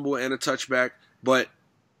a fumble and a touchback, but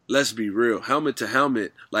let's be real. Helmet to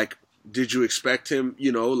helmet, did you expect him,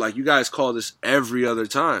 you guys call this every other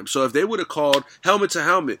time. So if they would have called helmet to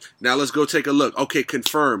helmet, now let's go take a look. Okay,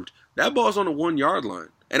 confirmed. That ball's on the 1 yard line.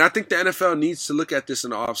 And I think the NFL needs to look at this in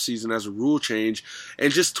the offseason as a rule change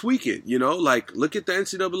and just tweak it, look at the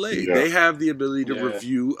NCAA. Yeah. They have the ability to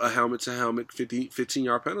review a helmet to helmet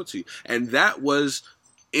 15-yard penalty. And that was,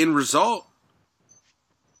 in result,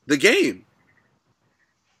 the game.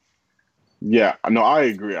 Yeah, no, I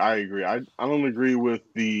agree. I don't agree with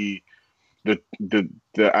the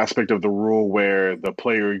aspect of the rule where the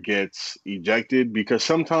player gets ejected, because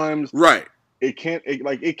sometimes Right. it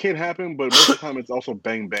can happen, but most of the time it's also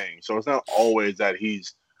bang bang. So it's not always that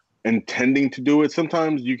he's intending to do it.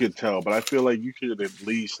 Sometimes you could tell, but I feel like you could at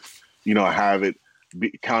least have it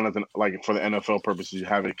count as for the NFL purposes, you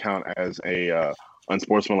have it count as a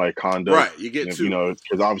unsportsmanlike conduct. Right, you get two.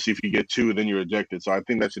 Because obviously if you get two, then you're ejected. So I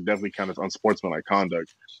think that should definitely count as unsportsmanlike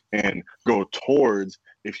conduct and go towards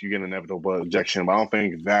if you get an inevitable ejection. But I don't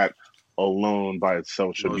think that alone by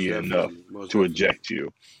itself should be enough to eject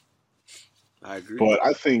you. I agree. But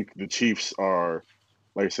I think the Chiefs are,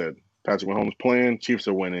 like I said, Patrick Mahomes playing, Chiefs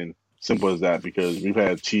are winning. Simple as that, because we've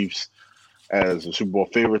had Chiefs as the Super Bowl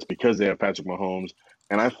favorites because they have Patrick Mahomes.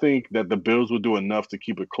 And I think that the Bills will do enough to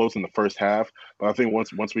keep it close in the first half. But I think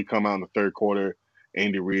once we come out in the third quarter,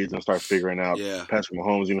 Andy Reid's going to start figuring out. Yeah. Patrick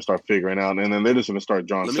Mahomes is going to start figuring out. And then they're just going to start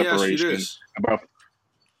drawing separation. Let me ask you this.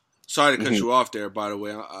 Sorry to cut you off there, by the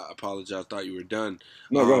way. I apologize. I thought you were done.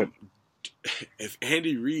 No, go ahead. If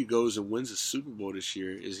Andy Reid goes and wins a Super Bowl this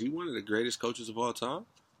year, is he one of the greatest coaches of all time?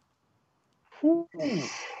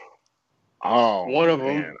 Oh, one of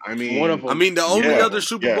man. them. I mean, One of them. I mean, the only other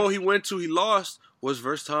Super Bowl he went to, he lost, was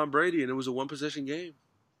versus Tom Brady, and it was a one-possession game.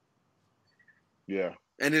 Yeah.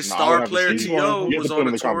 And his star player, T.O., was on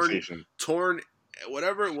a torn,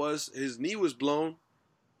 whatever it was, his knee was blown.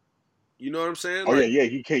 You know what I'm saying? Oh,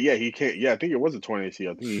 he can't. Yeah, I think it was a torn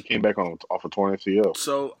ACL. I think he came back off a torn ACL.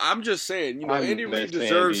 So I'm just saying, Andy Reid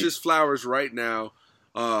deserves his flowers right now.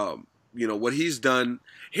 What he's done.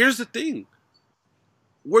 Here's the thing.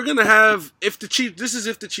 We're going to have, if the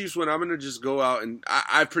Chiefs win, I'm going to just go out and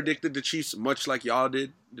I predicted the Chiefs much like y'all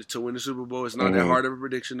did to win the Super Bowl. It's not that hard of a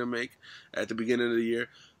prediction to make at the beginning of the year.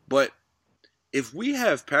 But if we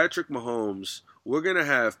have Patrick Mahomes, we're going to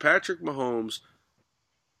have Patrick Mahomes,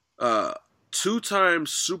 two-time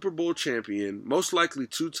Super Bowl champion, most likely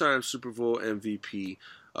two-time Super Bowl MVP,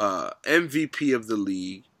 MVP of the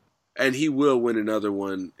league, and he will win another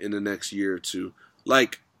one in the next year or two.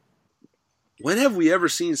 When have we ever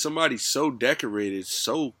seen somebody so decorated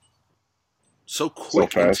so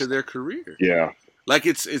quick into their career? Yeah.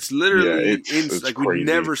 It's literally it's we've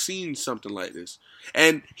never seen something like this.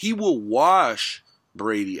 And he will wash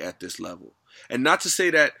Brady at this level. And not to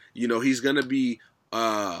say that, he's going to be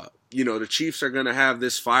the Chiefs are going to have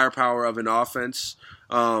this firepower of an offense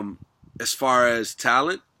as far as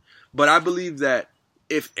talent, but I believe that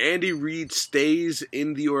if Andy Reid stays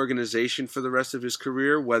in the organization for the rest of his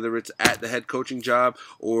career, whether it's at the head coaching job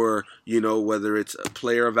or, whether it's a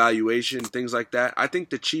player evaluation, things like that, I think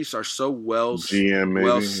the Chiefs are so well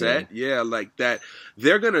set. Yeah, like that.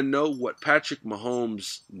 They're going to know what Patrick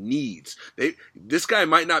Mahomes needs. This guy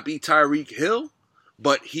might not be Tyreek Hill,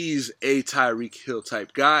 but he's a Tyreek Hill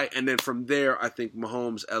type guy. And then from there, I think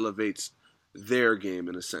Mahomes elevates their game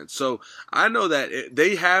in a sense. So I know that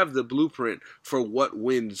they have the blueprint for what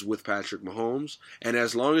wins with Patrick Mahomes, and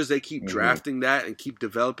as long as they keep drafting that and keep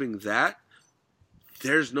developing that,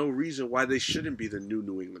 there's no reason why they shouldn't be the new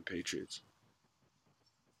New England Patriots.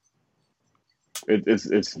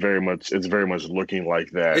 It's very much looking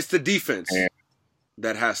like that. It's the defense.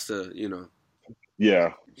 that has to,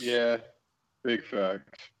 Yeah. Yeah, big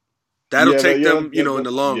facts. that'll take them, in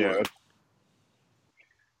the long run.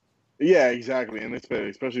 Yeah, exactly. And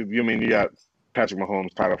especially, you got Patrick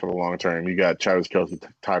Mahomes tied up for the long term. You got Travis Kelce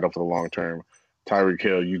tied up for the long term. Tyreek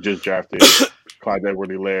Hill, you just drafted Clyde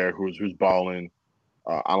Edwards-Helaire, who's balling.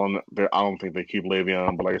 I don't think they keep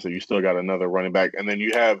Le'Veon, but like I said, you still got another running back, and then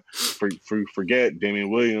you have forget Damian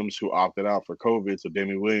Williams, who opted out for COVID. So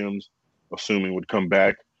Damian Williams, assuming, would come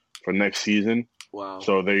back for next season. Wow.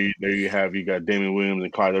 So there you got Damian Williams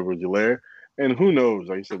and Clyde Edwards-Helaire, and who knows?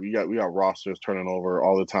 Like I said, we got rosters turning over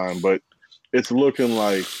all the time, but it's looking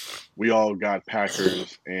like we all got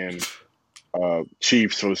Packers and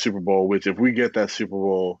Chiefs for the Super Bowl. Which, if we get that Super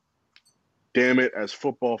Bowl, damn it, as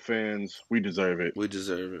football fans, we deserve it. We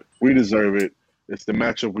deserve it. We deserve it. It's the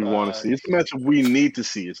matchup we want to see. It's the matchup we need to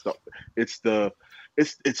see. It's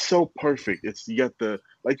so perfect. You got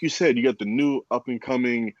like you said, you got the new up and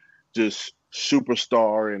coming just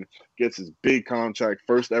superstar and gets his big contract,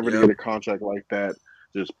 first ever to get a contract like that,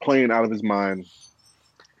 just playing out of his mind.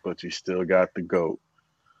 But you still got the GOAT.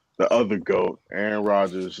 The other GOAT, Aaron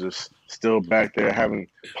Rodgers, just still back there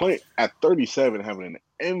playing at 37, having an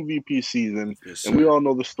MVP season. Yes, and we all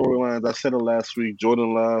know the storylines. I said it last week.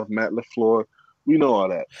 Jordan Love, Matt LaFleur. We know all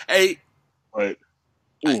that. Hey, but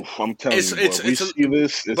I'm telling you, we see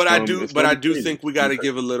this. But I do think we got to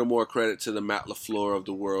give a little more credit to the Matt LaFleur of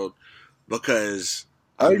the world, because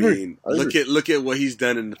I mean, look at what he's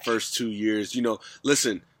done in the first 2 years.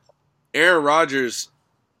 Listen, Aaron Rodgers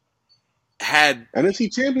had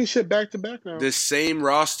NFC Championship back-to-back now. This same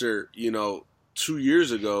roster, 2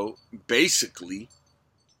 years ago, basically.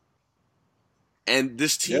 And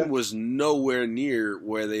this team was nowhere near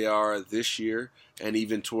where they are this year and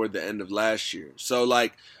even toward the end of last year. So,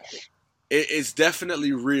 it's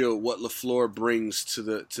definitely real what LaFleur brings to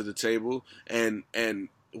the table. And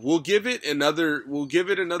we'll give it another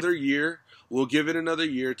year. We'll give it another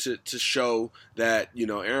year to show that,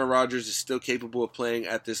 Aaron Rodgers is still capable of playing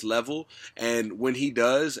at this level. And when he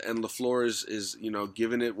does, and LaFleur is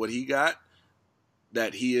giving it what he got,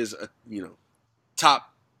 that he is a, top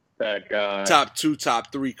 2,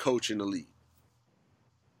 top 3 coach in the league.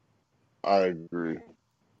 I agree.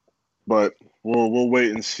 But we'll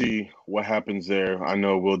wait and see what happens there. I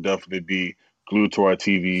know we'll definitely be glued to our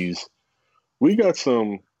TVs. We got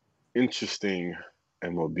some interesting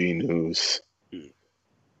MLB news. Nasty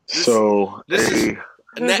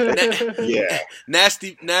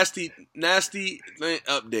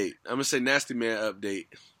update. I'm gonna say nasty man update.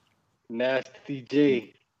 Nasty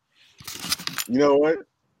J. You know what?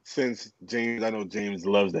 Since I know James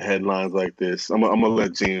loves the headlines like this. I'm gonna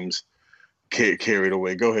let James carry it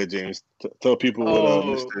away. Go ahead, James. Tell people what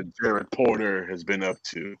Mr. Jared Porter has been up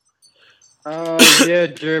to.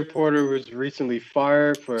 Jared Porter was recently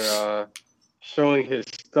fired for showing his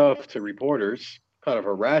stuff to reporters, kind of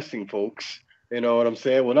harassing folks. You know what I'm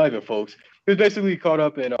saying? Well, not even folks. He was basically caught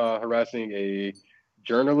up in harassing a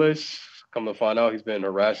journalist. Come to find out, he's been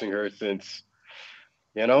harassing her since,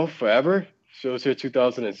 forever. Shows here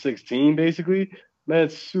 2016, basically. Man,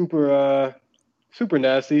 super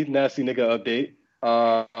nasty nigga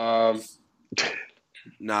update.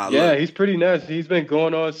 He's pretty nasty. He's been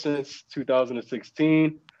going on since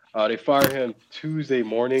 2016. They fired him Tuesday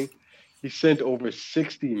morning. He sent over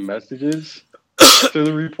 60 messages to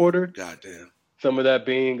the reporter. Goddamn. Some of that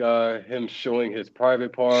being him showing his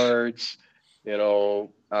private parts. Then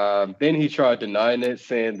he tried denying it,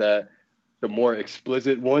 saying that the more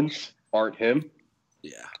explicit ones aren't him.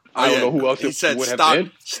 Yeah. I don't know who else he said would have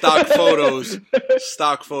been. Stock photos.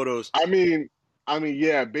 Stock photos. I mean,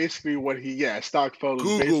 basically stock photos.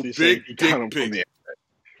 Google basically big pic.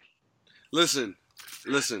 Listen.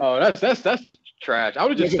 Oh, that's trash. I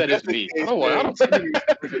would have just said it's me. I don't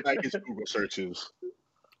like his Google searches.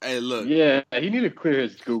 Hey, look. Yeah, he need to clear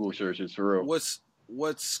his Google searches for real.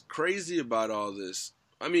 What's crazy about all this?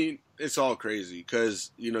 I mean, it's all crazy because,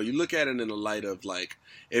 you look at it in the light of,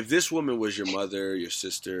 if this woman was your mother, your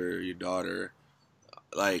sister, your daughter,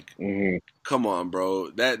 come on, bro.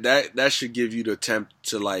 That should give you the attempt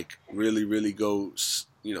to, really, really go,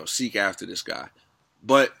 seek after this guy.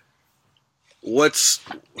 But what's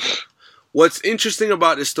interesting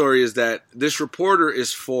about this story is that this reporter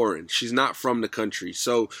is foreign. She's not from the country.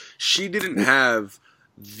 So she didn't have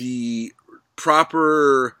the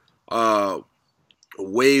proper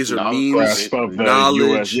ways or means of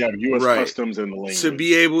knowledge, U.S. right, customs and the language to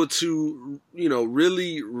be able to,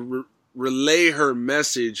 really relay her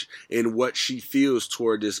message in what she feels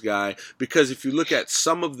toward this guy. Because if you look at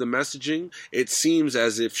some of the messaging, it seems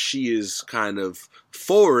as if she is kind of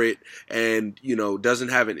for it and, you know, doesn't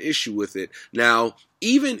have an issue with it. Now,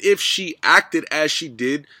 even if she acted as she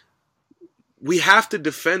did, we have to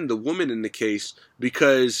defend the woman in the case,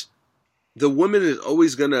 because the woman is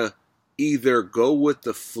always going to either go with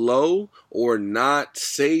the flow or not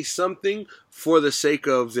say something for the sake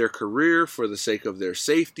of their career, for the sake of their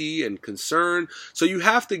safety and concern. So you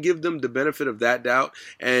have to give them the benefit of that doubt.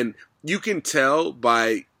 And you can tell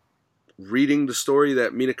by reading the story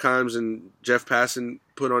that Mina Kimes and Jeff Passan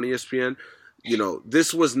put on ESPN, you know,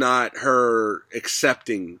 this was not her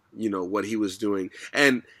accepting, you know, what he was doing.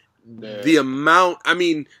 And the amount, I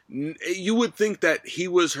mean, you would think that he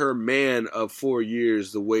was her man of 4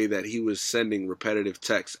 years, the way that he was sending repetitive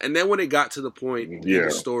texts. And then when it got to the point in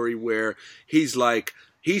the story where he's like,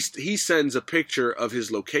 he sends a picture of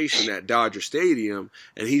his location at Dodger Stadium,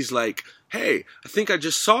 and he's like, hey, I think I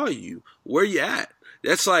just saw you. Where you at?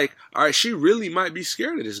 That's like, all right, she really might be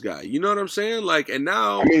scared of this guy. You know what I'm saying? Like, and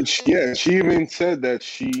now, I mean, she even said that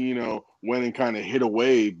she, you know, went and kind of hid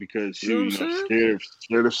away because she, you know,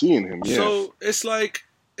 scared of seeing him. Yeah. So it's like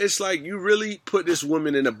you really put this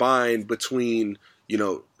woman in a bind between, you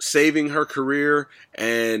know, saving her career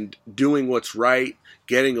and doing what's right,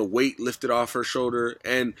 getting a weight lifted off her shoulder.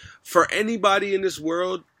 And for anybody in this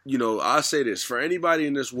world, you know, I'll say this, for anybody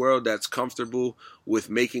in this world that's comfortable with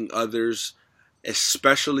making others,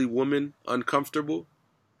 especially women, uncomfortable,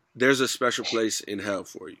 there's a special place in hell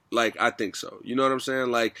for you. Like, I think so. You know what I'm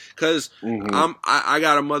saying? Like, because I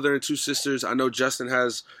got a mother and two sisters. I know Justin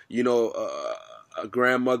has, you know, a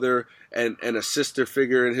grandmother and a sister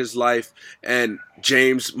figure in his life. And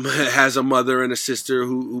James has a mother and a sister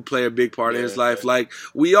who play a big part in his life. Like,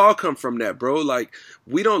 we all come from that, bro. Like,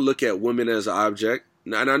 we don't look at women as an object.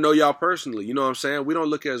 And I know y'all personally, you know what I'm saying? We don't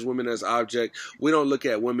look at women as object. We don't look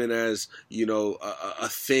at women as, you know, a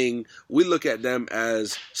thing. We look at them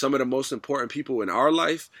as some of the most important people in our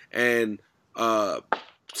life, and a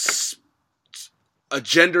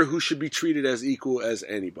gender who should be treated as equal as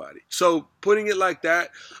anybody. So putting it like that,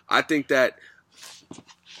 I think that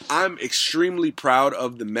I'm extremely proud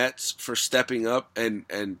of the Mets for stepping up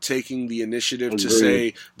and taking the initiative to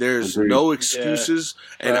say there's no excuses.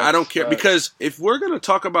 And I don't care, because if we're going to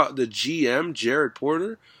talk about the GM, Jared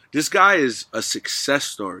Porter, this guy is a success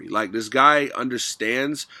story. Like, this guy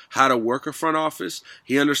understands how to work a front office.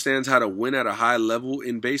 He understands how to win at a high level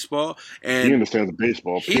in baseball. And he understands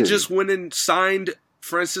baseball, period. He just went and signed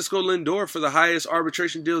Francisco Lindor for the highest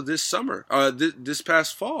arbitration deal this summer, this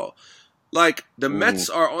past fall. Like, the Mets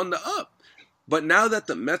are on the up. But now that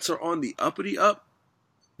the Mets are on the uppity up,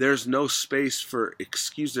 there's no space for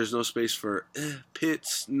excuse. There's no space for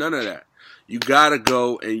pits. None of that. You got to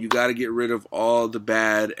go and you got to get rid of all the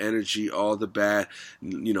bad energy, all the bad,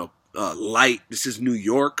 you know, light. This is New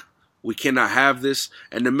York. We cannot have this.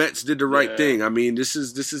 And the Mets did the right thing. I mean, this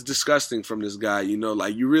is disgusting from this guy. You know,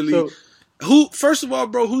 like, you really first of all,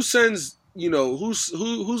 bro, who sends, you know, who's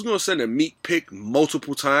gonna send a meat pic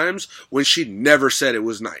multiple times when she never said it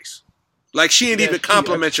was nice? Like, she ain't even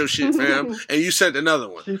compliment your shit, fam, and you sent another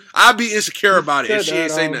one. I'd be insecure about it if she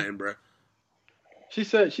ain't say nothing, bro. She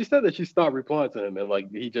said that she stopped replying to him, and like,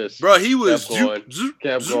 he just he was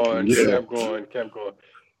kept going.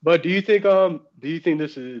 But do you think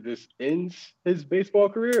this ends his baseball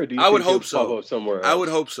career? Or do you think hope so. Pop up somewhere else? I would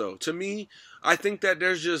hope so. To me, I think that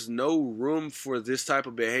there's just no room for this type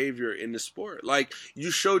of behavior in the sport. Like, you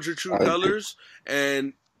showed your true colors,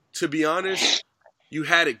 and to be honest, you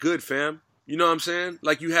had it good, fam. You know what I'm saying?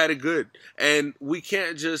 Like, you had it good. And we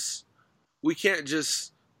can't just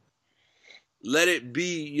let it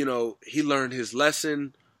be, you know, he learned his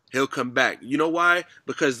lesson, he'll come back. You know why?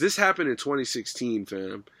 Because this happened in 2016,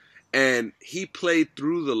 fam. And he played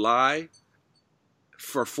through the lie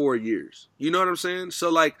for 4 years. You know what I'm saying? So,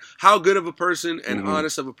 like, how good of a person and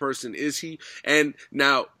honest of a person is he? And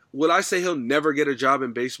now, will I say he'll never get a job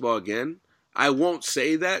in baseball again? I won't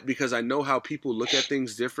say that, because I know how people look at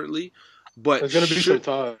things differently. But there's going to be some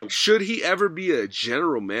time. Should he ever be a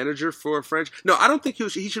general manager for a franchise? No, I don't think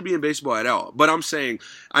he should be in baseball at all. But I'm saying,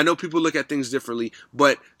 I know people look at things differently,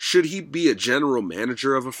 but should he be a general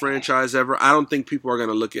manager of a franchise ever? I don't think people are going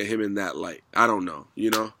to look at him in that light. I don't know, you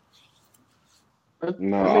know?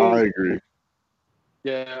 No, I agree.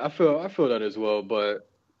 Yeah, I feel that as well, but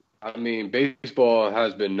I mean, baseball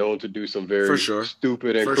has been known to do some very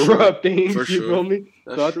stupid and corrupt things. You feel me?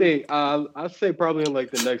 So I think I'd say probably in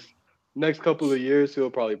like the next couple of years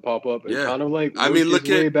he'll probably pop up and kind of like look his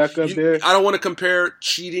way back up there. I don't want to compare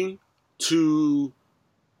cheating to,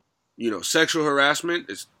 you know, sexual harassment.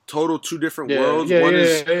 It's total two different Yeah, worlds. yeah, One yeah,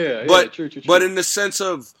 is, yeah, but true. but in the sense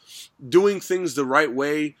of doing things the right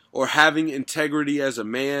way or having integrity as a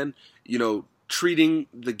man, treating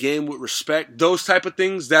the game with respect, those type of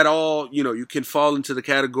things, that all, you can fall into the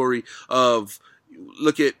category of,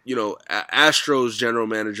 look at, Astros general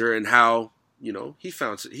manager and how, he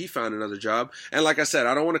found another job. And like I said,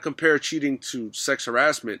 I don't want to compare cheating to sex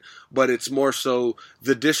harassment, but it's more so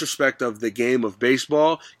the disrespect of the game of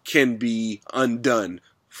baseball can be undone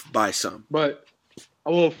by some. But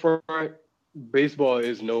I won't front. Baseball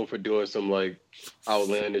is known for doing some like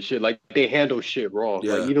outlandish shit. Like they handle shit wrong.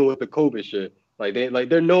 Yeah. Like even with the COVID shit,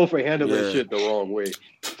 they're known for handling shit the wrong way.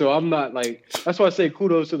 So I'm not like, that's why I say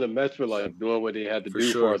kudos to the Mets for like doing what they had to do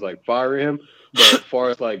as far as like firing him. But as far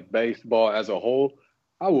as like baseball as a whole,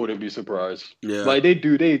 I wouldn't be surprised. Yeah. Like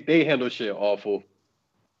they handle shit awful.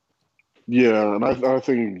 Yeah, and I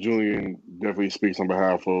think Julian definitely speaks on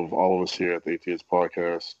behalf of all of us here at the ATS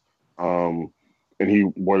podcast. And he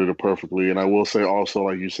worded it perfectly. And I will say also,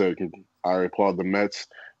 like you said, I applaud the Mets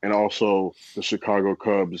and also the Chicago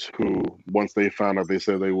Cubs, who, once they found out, they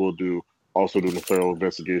said they will do a thorough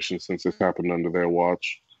investigation since this happened under their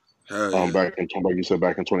watch. Back in, like you said,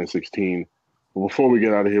 back in 2016. But before we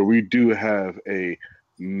get out of here, we do have a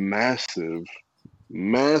massive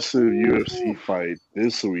UFC fight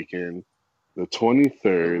this weekend, the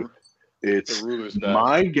 23rd. It's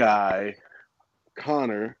my guy,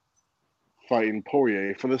 Conor, fighting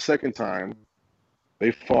Poirier for the second time.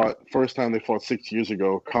 First time they fought 6 years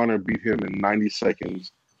ago. Conor beat him in 90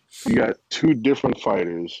 seconds. You got two different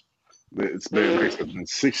fighters. It's been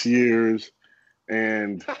 6 years,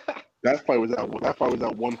 and that fight was at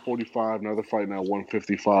 145. Another fight now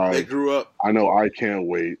 155. They grew up. I know. I can't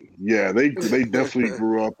wait. Yeah, they definitely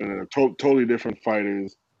grew up and are totally different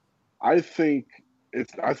fighters. I think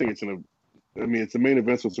it's the main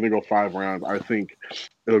event, so it's going to go 5 rounds. I think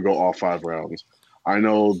it'll go all 5 rounds. I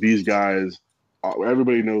know these guys,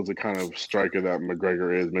 everybody knows the kind of striker that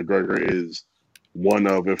McGregor is. McGregor is one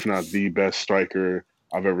of, if not the best striker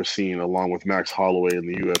I've ever seen, along with Max Holloway in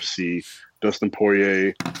the UFC. Dustin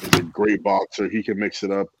Poirier is a great boxer. He can mix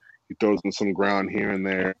it up. He throws in some ground here and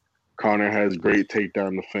there. Conor has great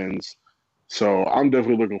takedown defense. So I'm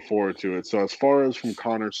definitely looking forward to it. So as far as from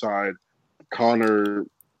Conor's side, Conor,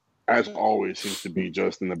 as always, seems to be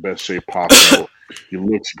just in the best shape possible. He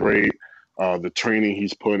looks great. The training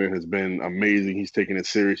he's put in has been amazing. He's taking it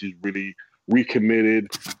serious. He's really recommitted.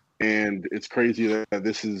 And it's crazy that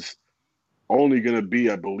this is only going to be,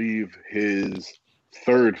 I believe, his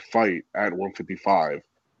third fight at 155.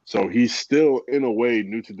 So he's still, in a way,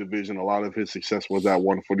 new to the division. A lot of his success was at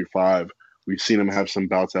 145. We've seen him have some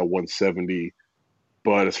bouts at 170.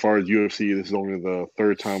 But as far as UFC, this is only the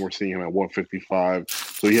third time we're seeing him at 155.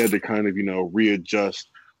 So he had to kind of, readjust,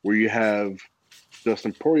 where you have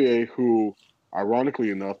Dustin Poirier, who, ironically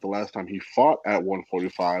enough, the last time he fought at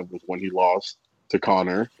 145 was when he lost to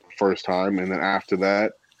Conor the first time. And then after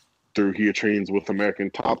that, he trains with American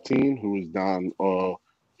Top Team, who is down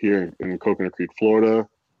here in Coconut Creek, Florida.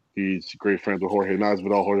 He's great friends with Jorge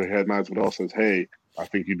Masvidal. Jorge Masvidal says, hey, I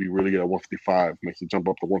think you'd be really good at 155. Makes the jump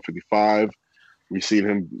up to 155. We've seen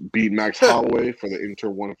him beat Max Holloway for the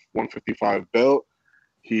interim 155 belt.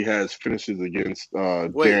 He has finishes against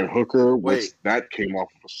Dan Hooker, which that came off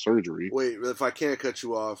of a surgery. Wait, if I can't cut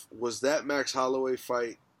you off, was that Max Holloway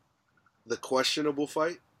fight the questionable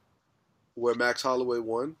fight where Max Holloway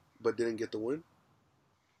won but didn't get the win?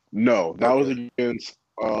 No, that was against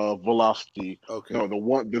Volosky. Okay. No,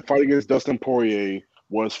 the fight against Dustin Poirier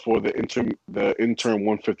was for the interim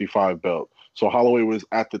 155 belt. So Holloway was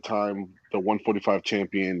at the time the 145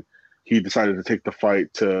 champion. He decided to take the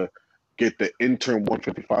fight to get the interim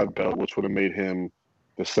 155 belt, which would have made him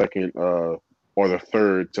the second or the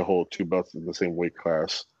third to hold two belts in the same weight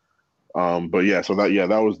class. But yeah, so that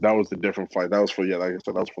was the different fight. That was for, like I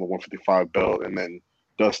said, that was for the 155 belt, and then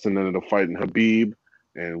Dustin ended up fighting Khabib,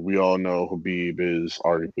 and we all know Khabib is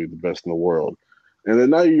arguably the best in the world. And then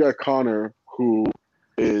now you got Conor, who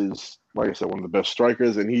is, like I said, one of the best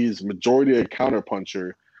strikers, and he's majority a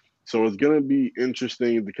counterpuncher. So it's going to be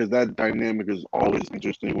interesting because that dynamic is always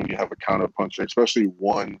interesting when you have a counterpuncher, especially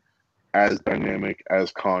one as dynamic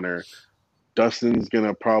as Conor. Dustin's going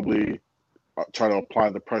to probably try to apply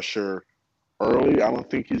the pressure early. I don't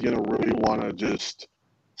think he's going to really want to just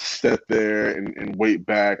sit there and wait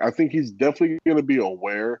back. I think he's definitely going to be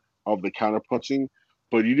aware of the counterpunching,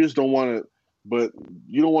 but you just don't want to. But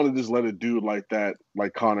you don't want to just let a dude like that,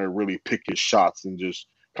 like Conor, really pick his shots and just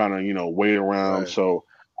kind of, wait around. Right. So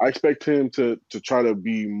I expect him to try to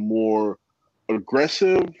be more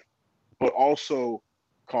aggressive, but also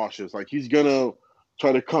cautious. Like, he's going to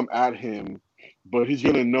try to come at him but he's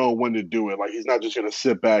going to know when to do it. Like, he's not just going to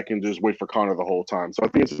sit back and just wait for Connor the whole time. So I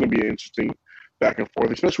think it's going to be an interesting back and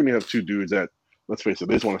forth, especially when you have two dudes that, let's face it,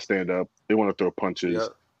 they just want to stand up. They want to throw punches. Yep.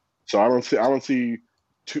 So I don't see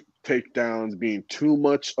two takedowns being too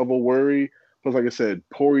much of a worry. Because like I said,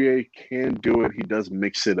 Poirier can do it. He does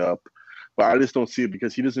mix it up. But I just don't see it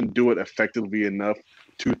because he doesn't do it effectively enough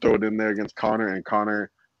to throw it in there against Connor. And Connor,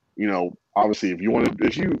 you know, obviously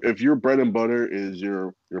if your bread and butter is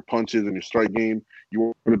your punches and your strike game, you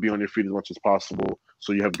want to be on your feet as much as possible.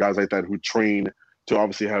 So you have guys like that who train to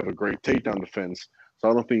obviously have a great takedown defense. So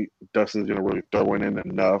I don't think Dustin's going to really throw in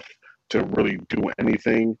enough to really do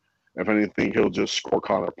anything. If anything, he'll just score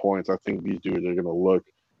Connor points. I think these dudes are going to look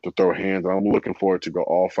to throw hands. I'm looking forward to go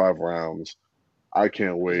all 5 rounds. I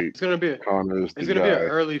can't wait. It's going to be Connor's it's going to be an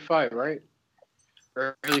early fight, right?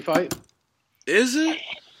 Early fight? Is it?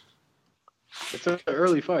 It's an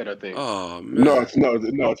early fight, I think. Oh man. It's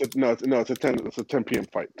a 10 p.m.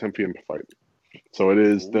 fight. 10 p.m. fight. So it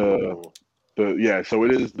is the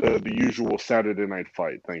usual Saturday night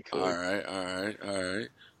fight, thankfully. All right.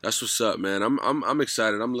 That's what's up, man. I'm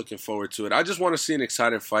excited. I'm looking forward to it. I just want to see an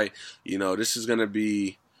exciting fight. You know, this is gonna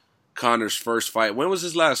be Connor's first fight. When was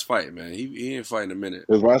his last fight, man? He ain't fighting a minute.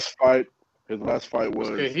 His last fight was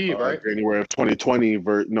right? January of 2020.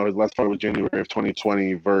 His last fight was January of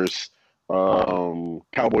 2020 versus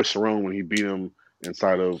Cowboy Cerrone when he beat him in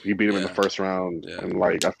the first round, and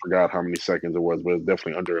like I forgot how many seconds it was, but it was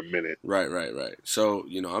definitely under a minute. Right. So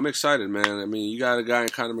you know, I'm excited, man. I mean, you got a guy in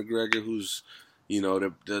Conor McGregor who's, you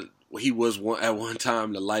know, he was at one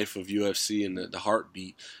time the life of UFC and the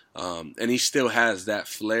heartbeat, and he still has that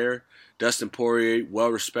flair. Dustin Poirier,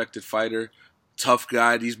 well-respected fighter, tough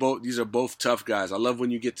guy. These are both tough guys. I love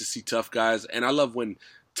when you get to see tough guys, and I love when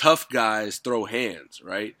tough guys throw hands,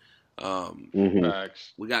 right?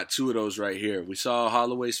 We got 2 of those right here. We saw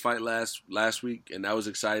Holloway's fight last week, and that was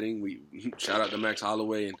exciting. We shout out to Max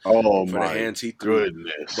Holloway and for the hands he threw.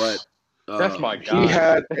 Goodness. But that's my guy. He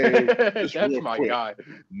had that's my guy.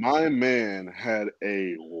 My man had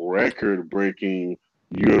a record-breaking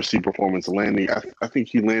UFC performance landing. I think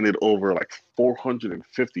he landed over like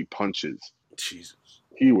 450 punches. Jesus.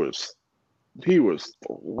 He was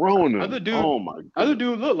throwing them. Oh my God. Other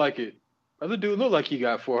dude looked like it. Other dude looked like he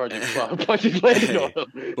got 400 punches landed on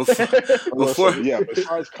him.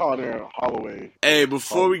 Besides Conor Holloway. Hey,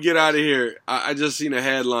 before we get out of here, I just seen a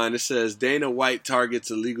headline. It says Dana White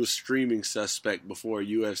targets illegal streaming suspect before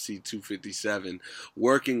UFC 257,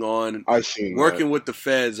 working with the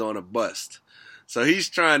feds on a bust. So he's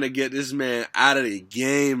trying to get this man out of the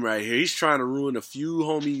game right here. He's trying to ruin a few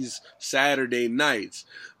homies' Saturday nights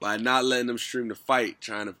by not letting them stream the fight,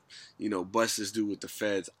 trying to, you know, bust this dude with the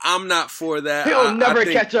feds. I'm not for that. He'll never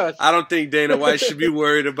catch us. I don't think Dana White should be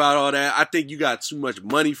worried about all that. I think you got too much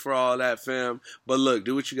money for all that, fam. But look,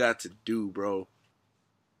 do what you got to do, bro.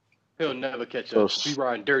 He'll never catch us. We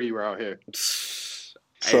riding dirty around here.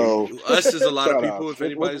 So us is a lot of people, if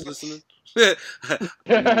anybody's listening.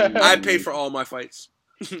 I pay for all my fights,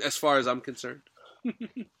 as far as I'm concerned.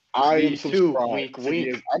 I'm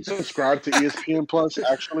subscribed to ESPN Plus.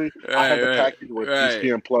 Actually, I have the package with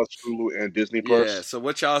ESPN Plus, Hulu, and Disney Plus. Yeah. So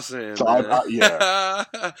what y'all saying? So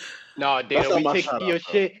No, Dana, we take your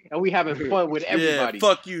shit and we having fun with everybody. Yeah,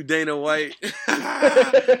 fuck you, Dana White.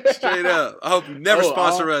 Straight up. I hope you never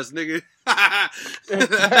sponsor us, nigga.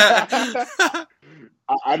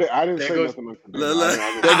 I didn't say nothing like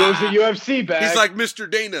that. There goes the UFC back. He's like,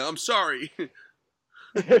 Mr. Dana, I'm sorry.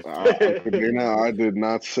 Dana, I did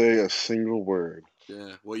not say a single word.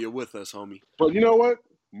 Yeah, well, you're with us, homie. But you know what?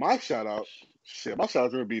 My shout out's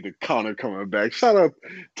gonna be to Conor coming back. Shout out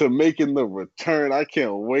to making the return. I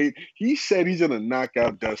can't wait. He said he's gonna knock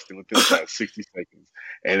out Dustin within about 60 seconds.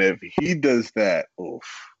 And if he does that, oof.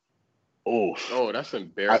 Oh, that's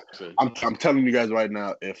embarrassing. I'm telling you guys right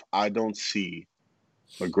now, if I don't see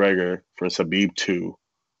McGregor for Khabib 2,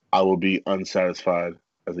 I will be unsatisfied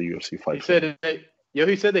as a UFC fighter.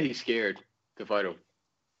 He said that he's scared to fight him.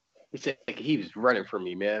 He said he was running from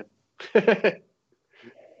me, man.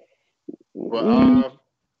 Well,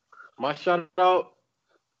 my shout out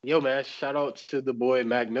to the boy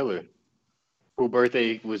Mac Miller, whose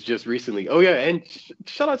birthday was just recently. Oh yeah, and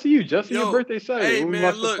shout out to you, Justin. Your birthday Saturday. Hey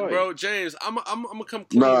man, look, bro, James, I'm gonna come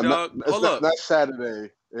clean, dog. Hold up, not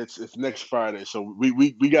Saturday. It's next Friday, so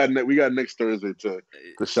we got next Thursday to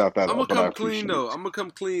shout that out. I'm gonna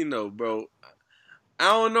come clean though, bro.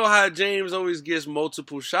 I don't know how James always gets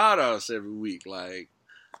multiple shout outs every week. No,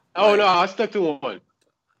 I stuck to one.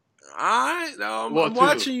 Alright, no, I'm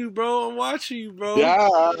watching you, bro. I'm watching you, bro. Yeah,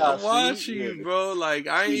 I'm watching you, bro. Like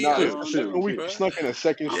I ain't. We snuck in a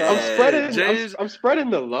second shot. I'm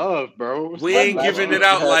spreading the love, bro. We ain't giving it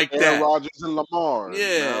out like that. Aaron Rodgers and Lamar.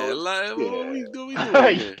 Yeah, like what we doing?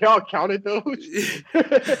 Y'all counted those?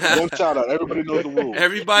 One shout out. Everybody knows the rules.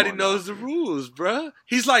 Everybody knows the rules, bro.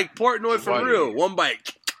 He's like Portnoy for real. One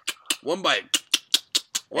bite.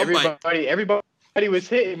 Everybody was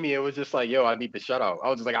hitting me. It was just like, yo, I need the shutout. I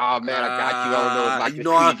was just like, oh man, I got you. I don't know if I can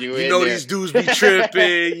squeeze you in these dudes be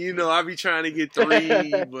tripping. I be trying to get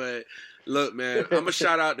 3, but look, man, I'm gonna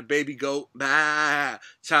shout out the baby goat.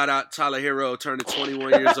 Shout out Tyler Hero, turning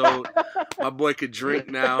 21 years old. My boy could drink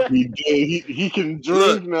now. He can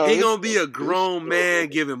drink now. He gonna be a grown man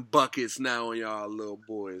giving buckets now on y'all little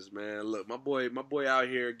boys, man. Look, my boy out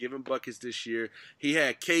here giving buckets this year. He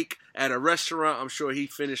had cake at a restaurant. I'm sure he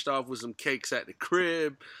finished off with some cakes at the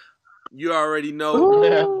crib. You already know.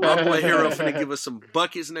 My boy Hero finna give us some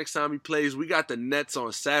buckets next time he plays. We got the Nets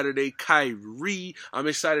on Saturday. Kyrie. I'm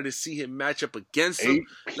excited to see him match up against him.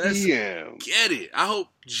 Let's get it. I hope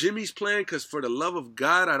Jimmy's playing because for the love of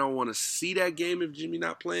God, I don't want to see that game if Jimmy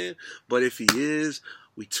not playing. But if he is,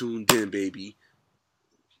 we tuned in, baby.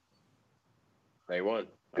 They won.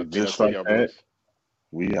 Just like that,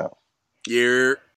 we out. Yeah.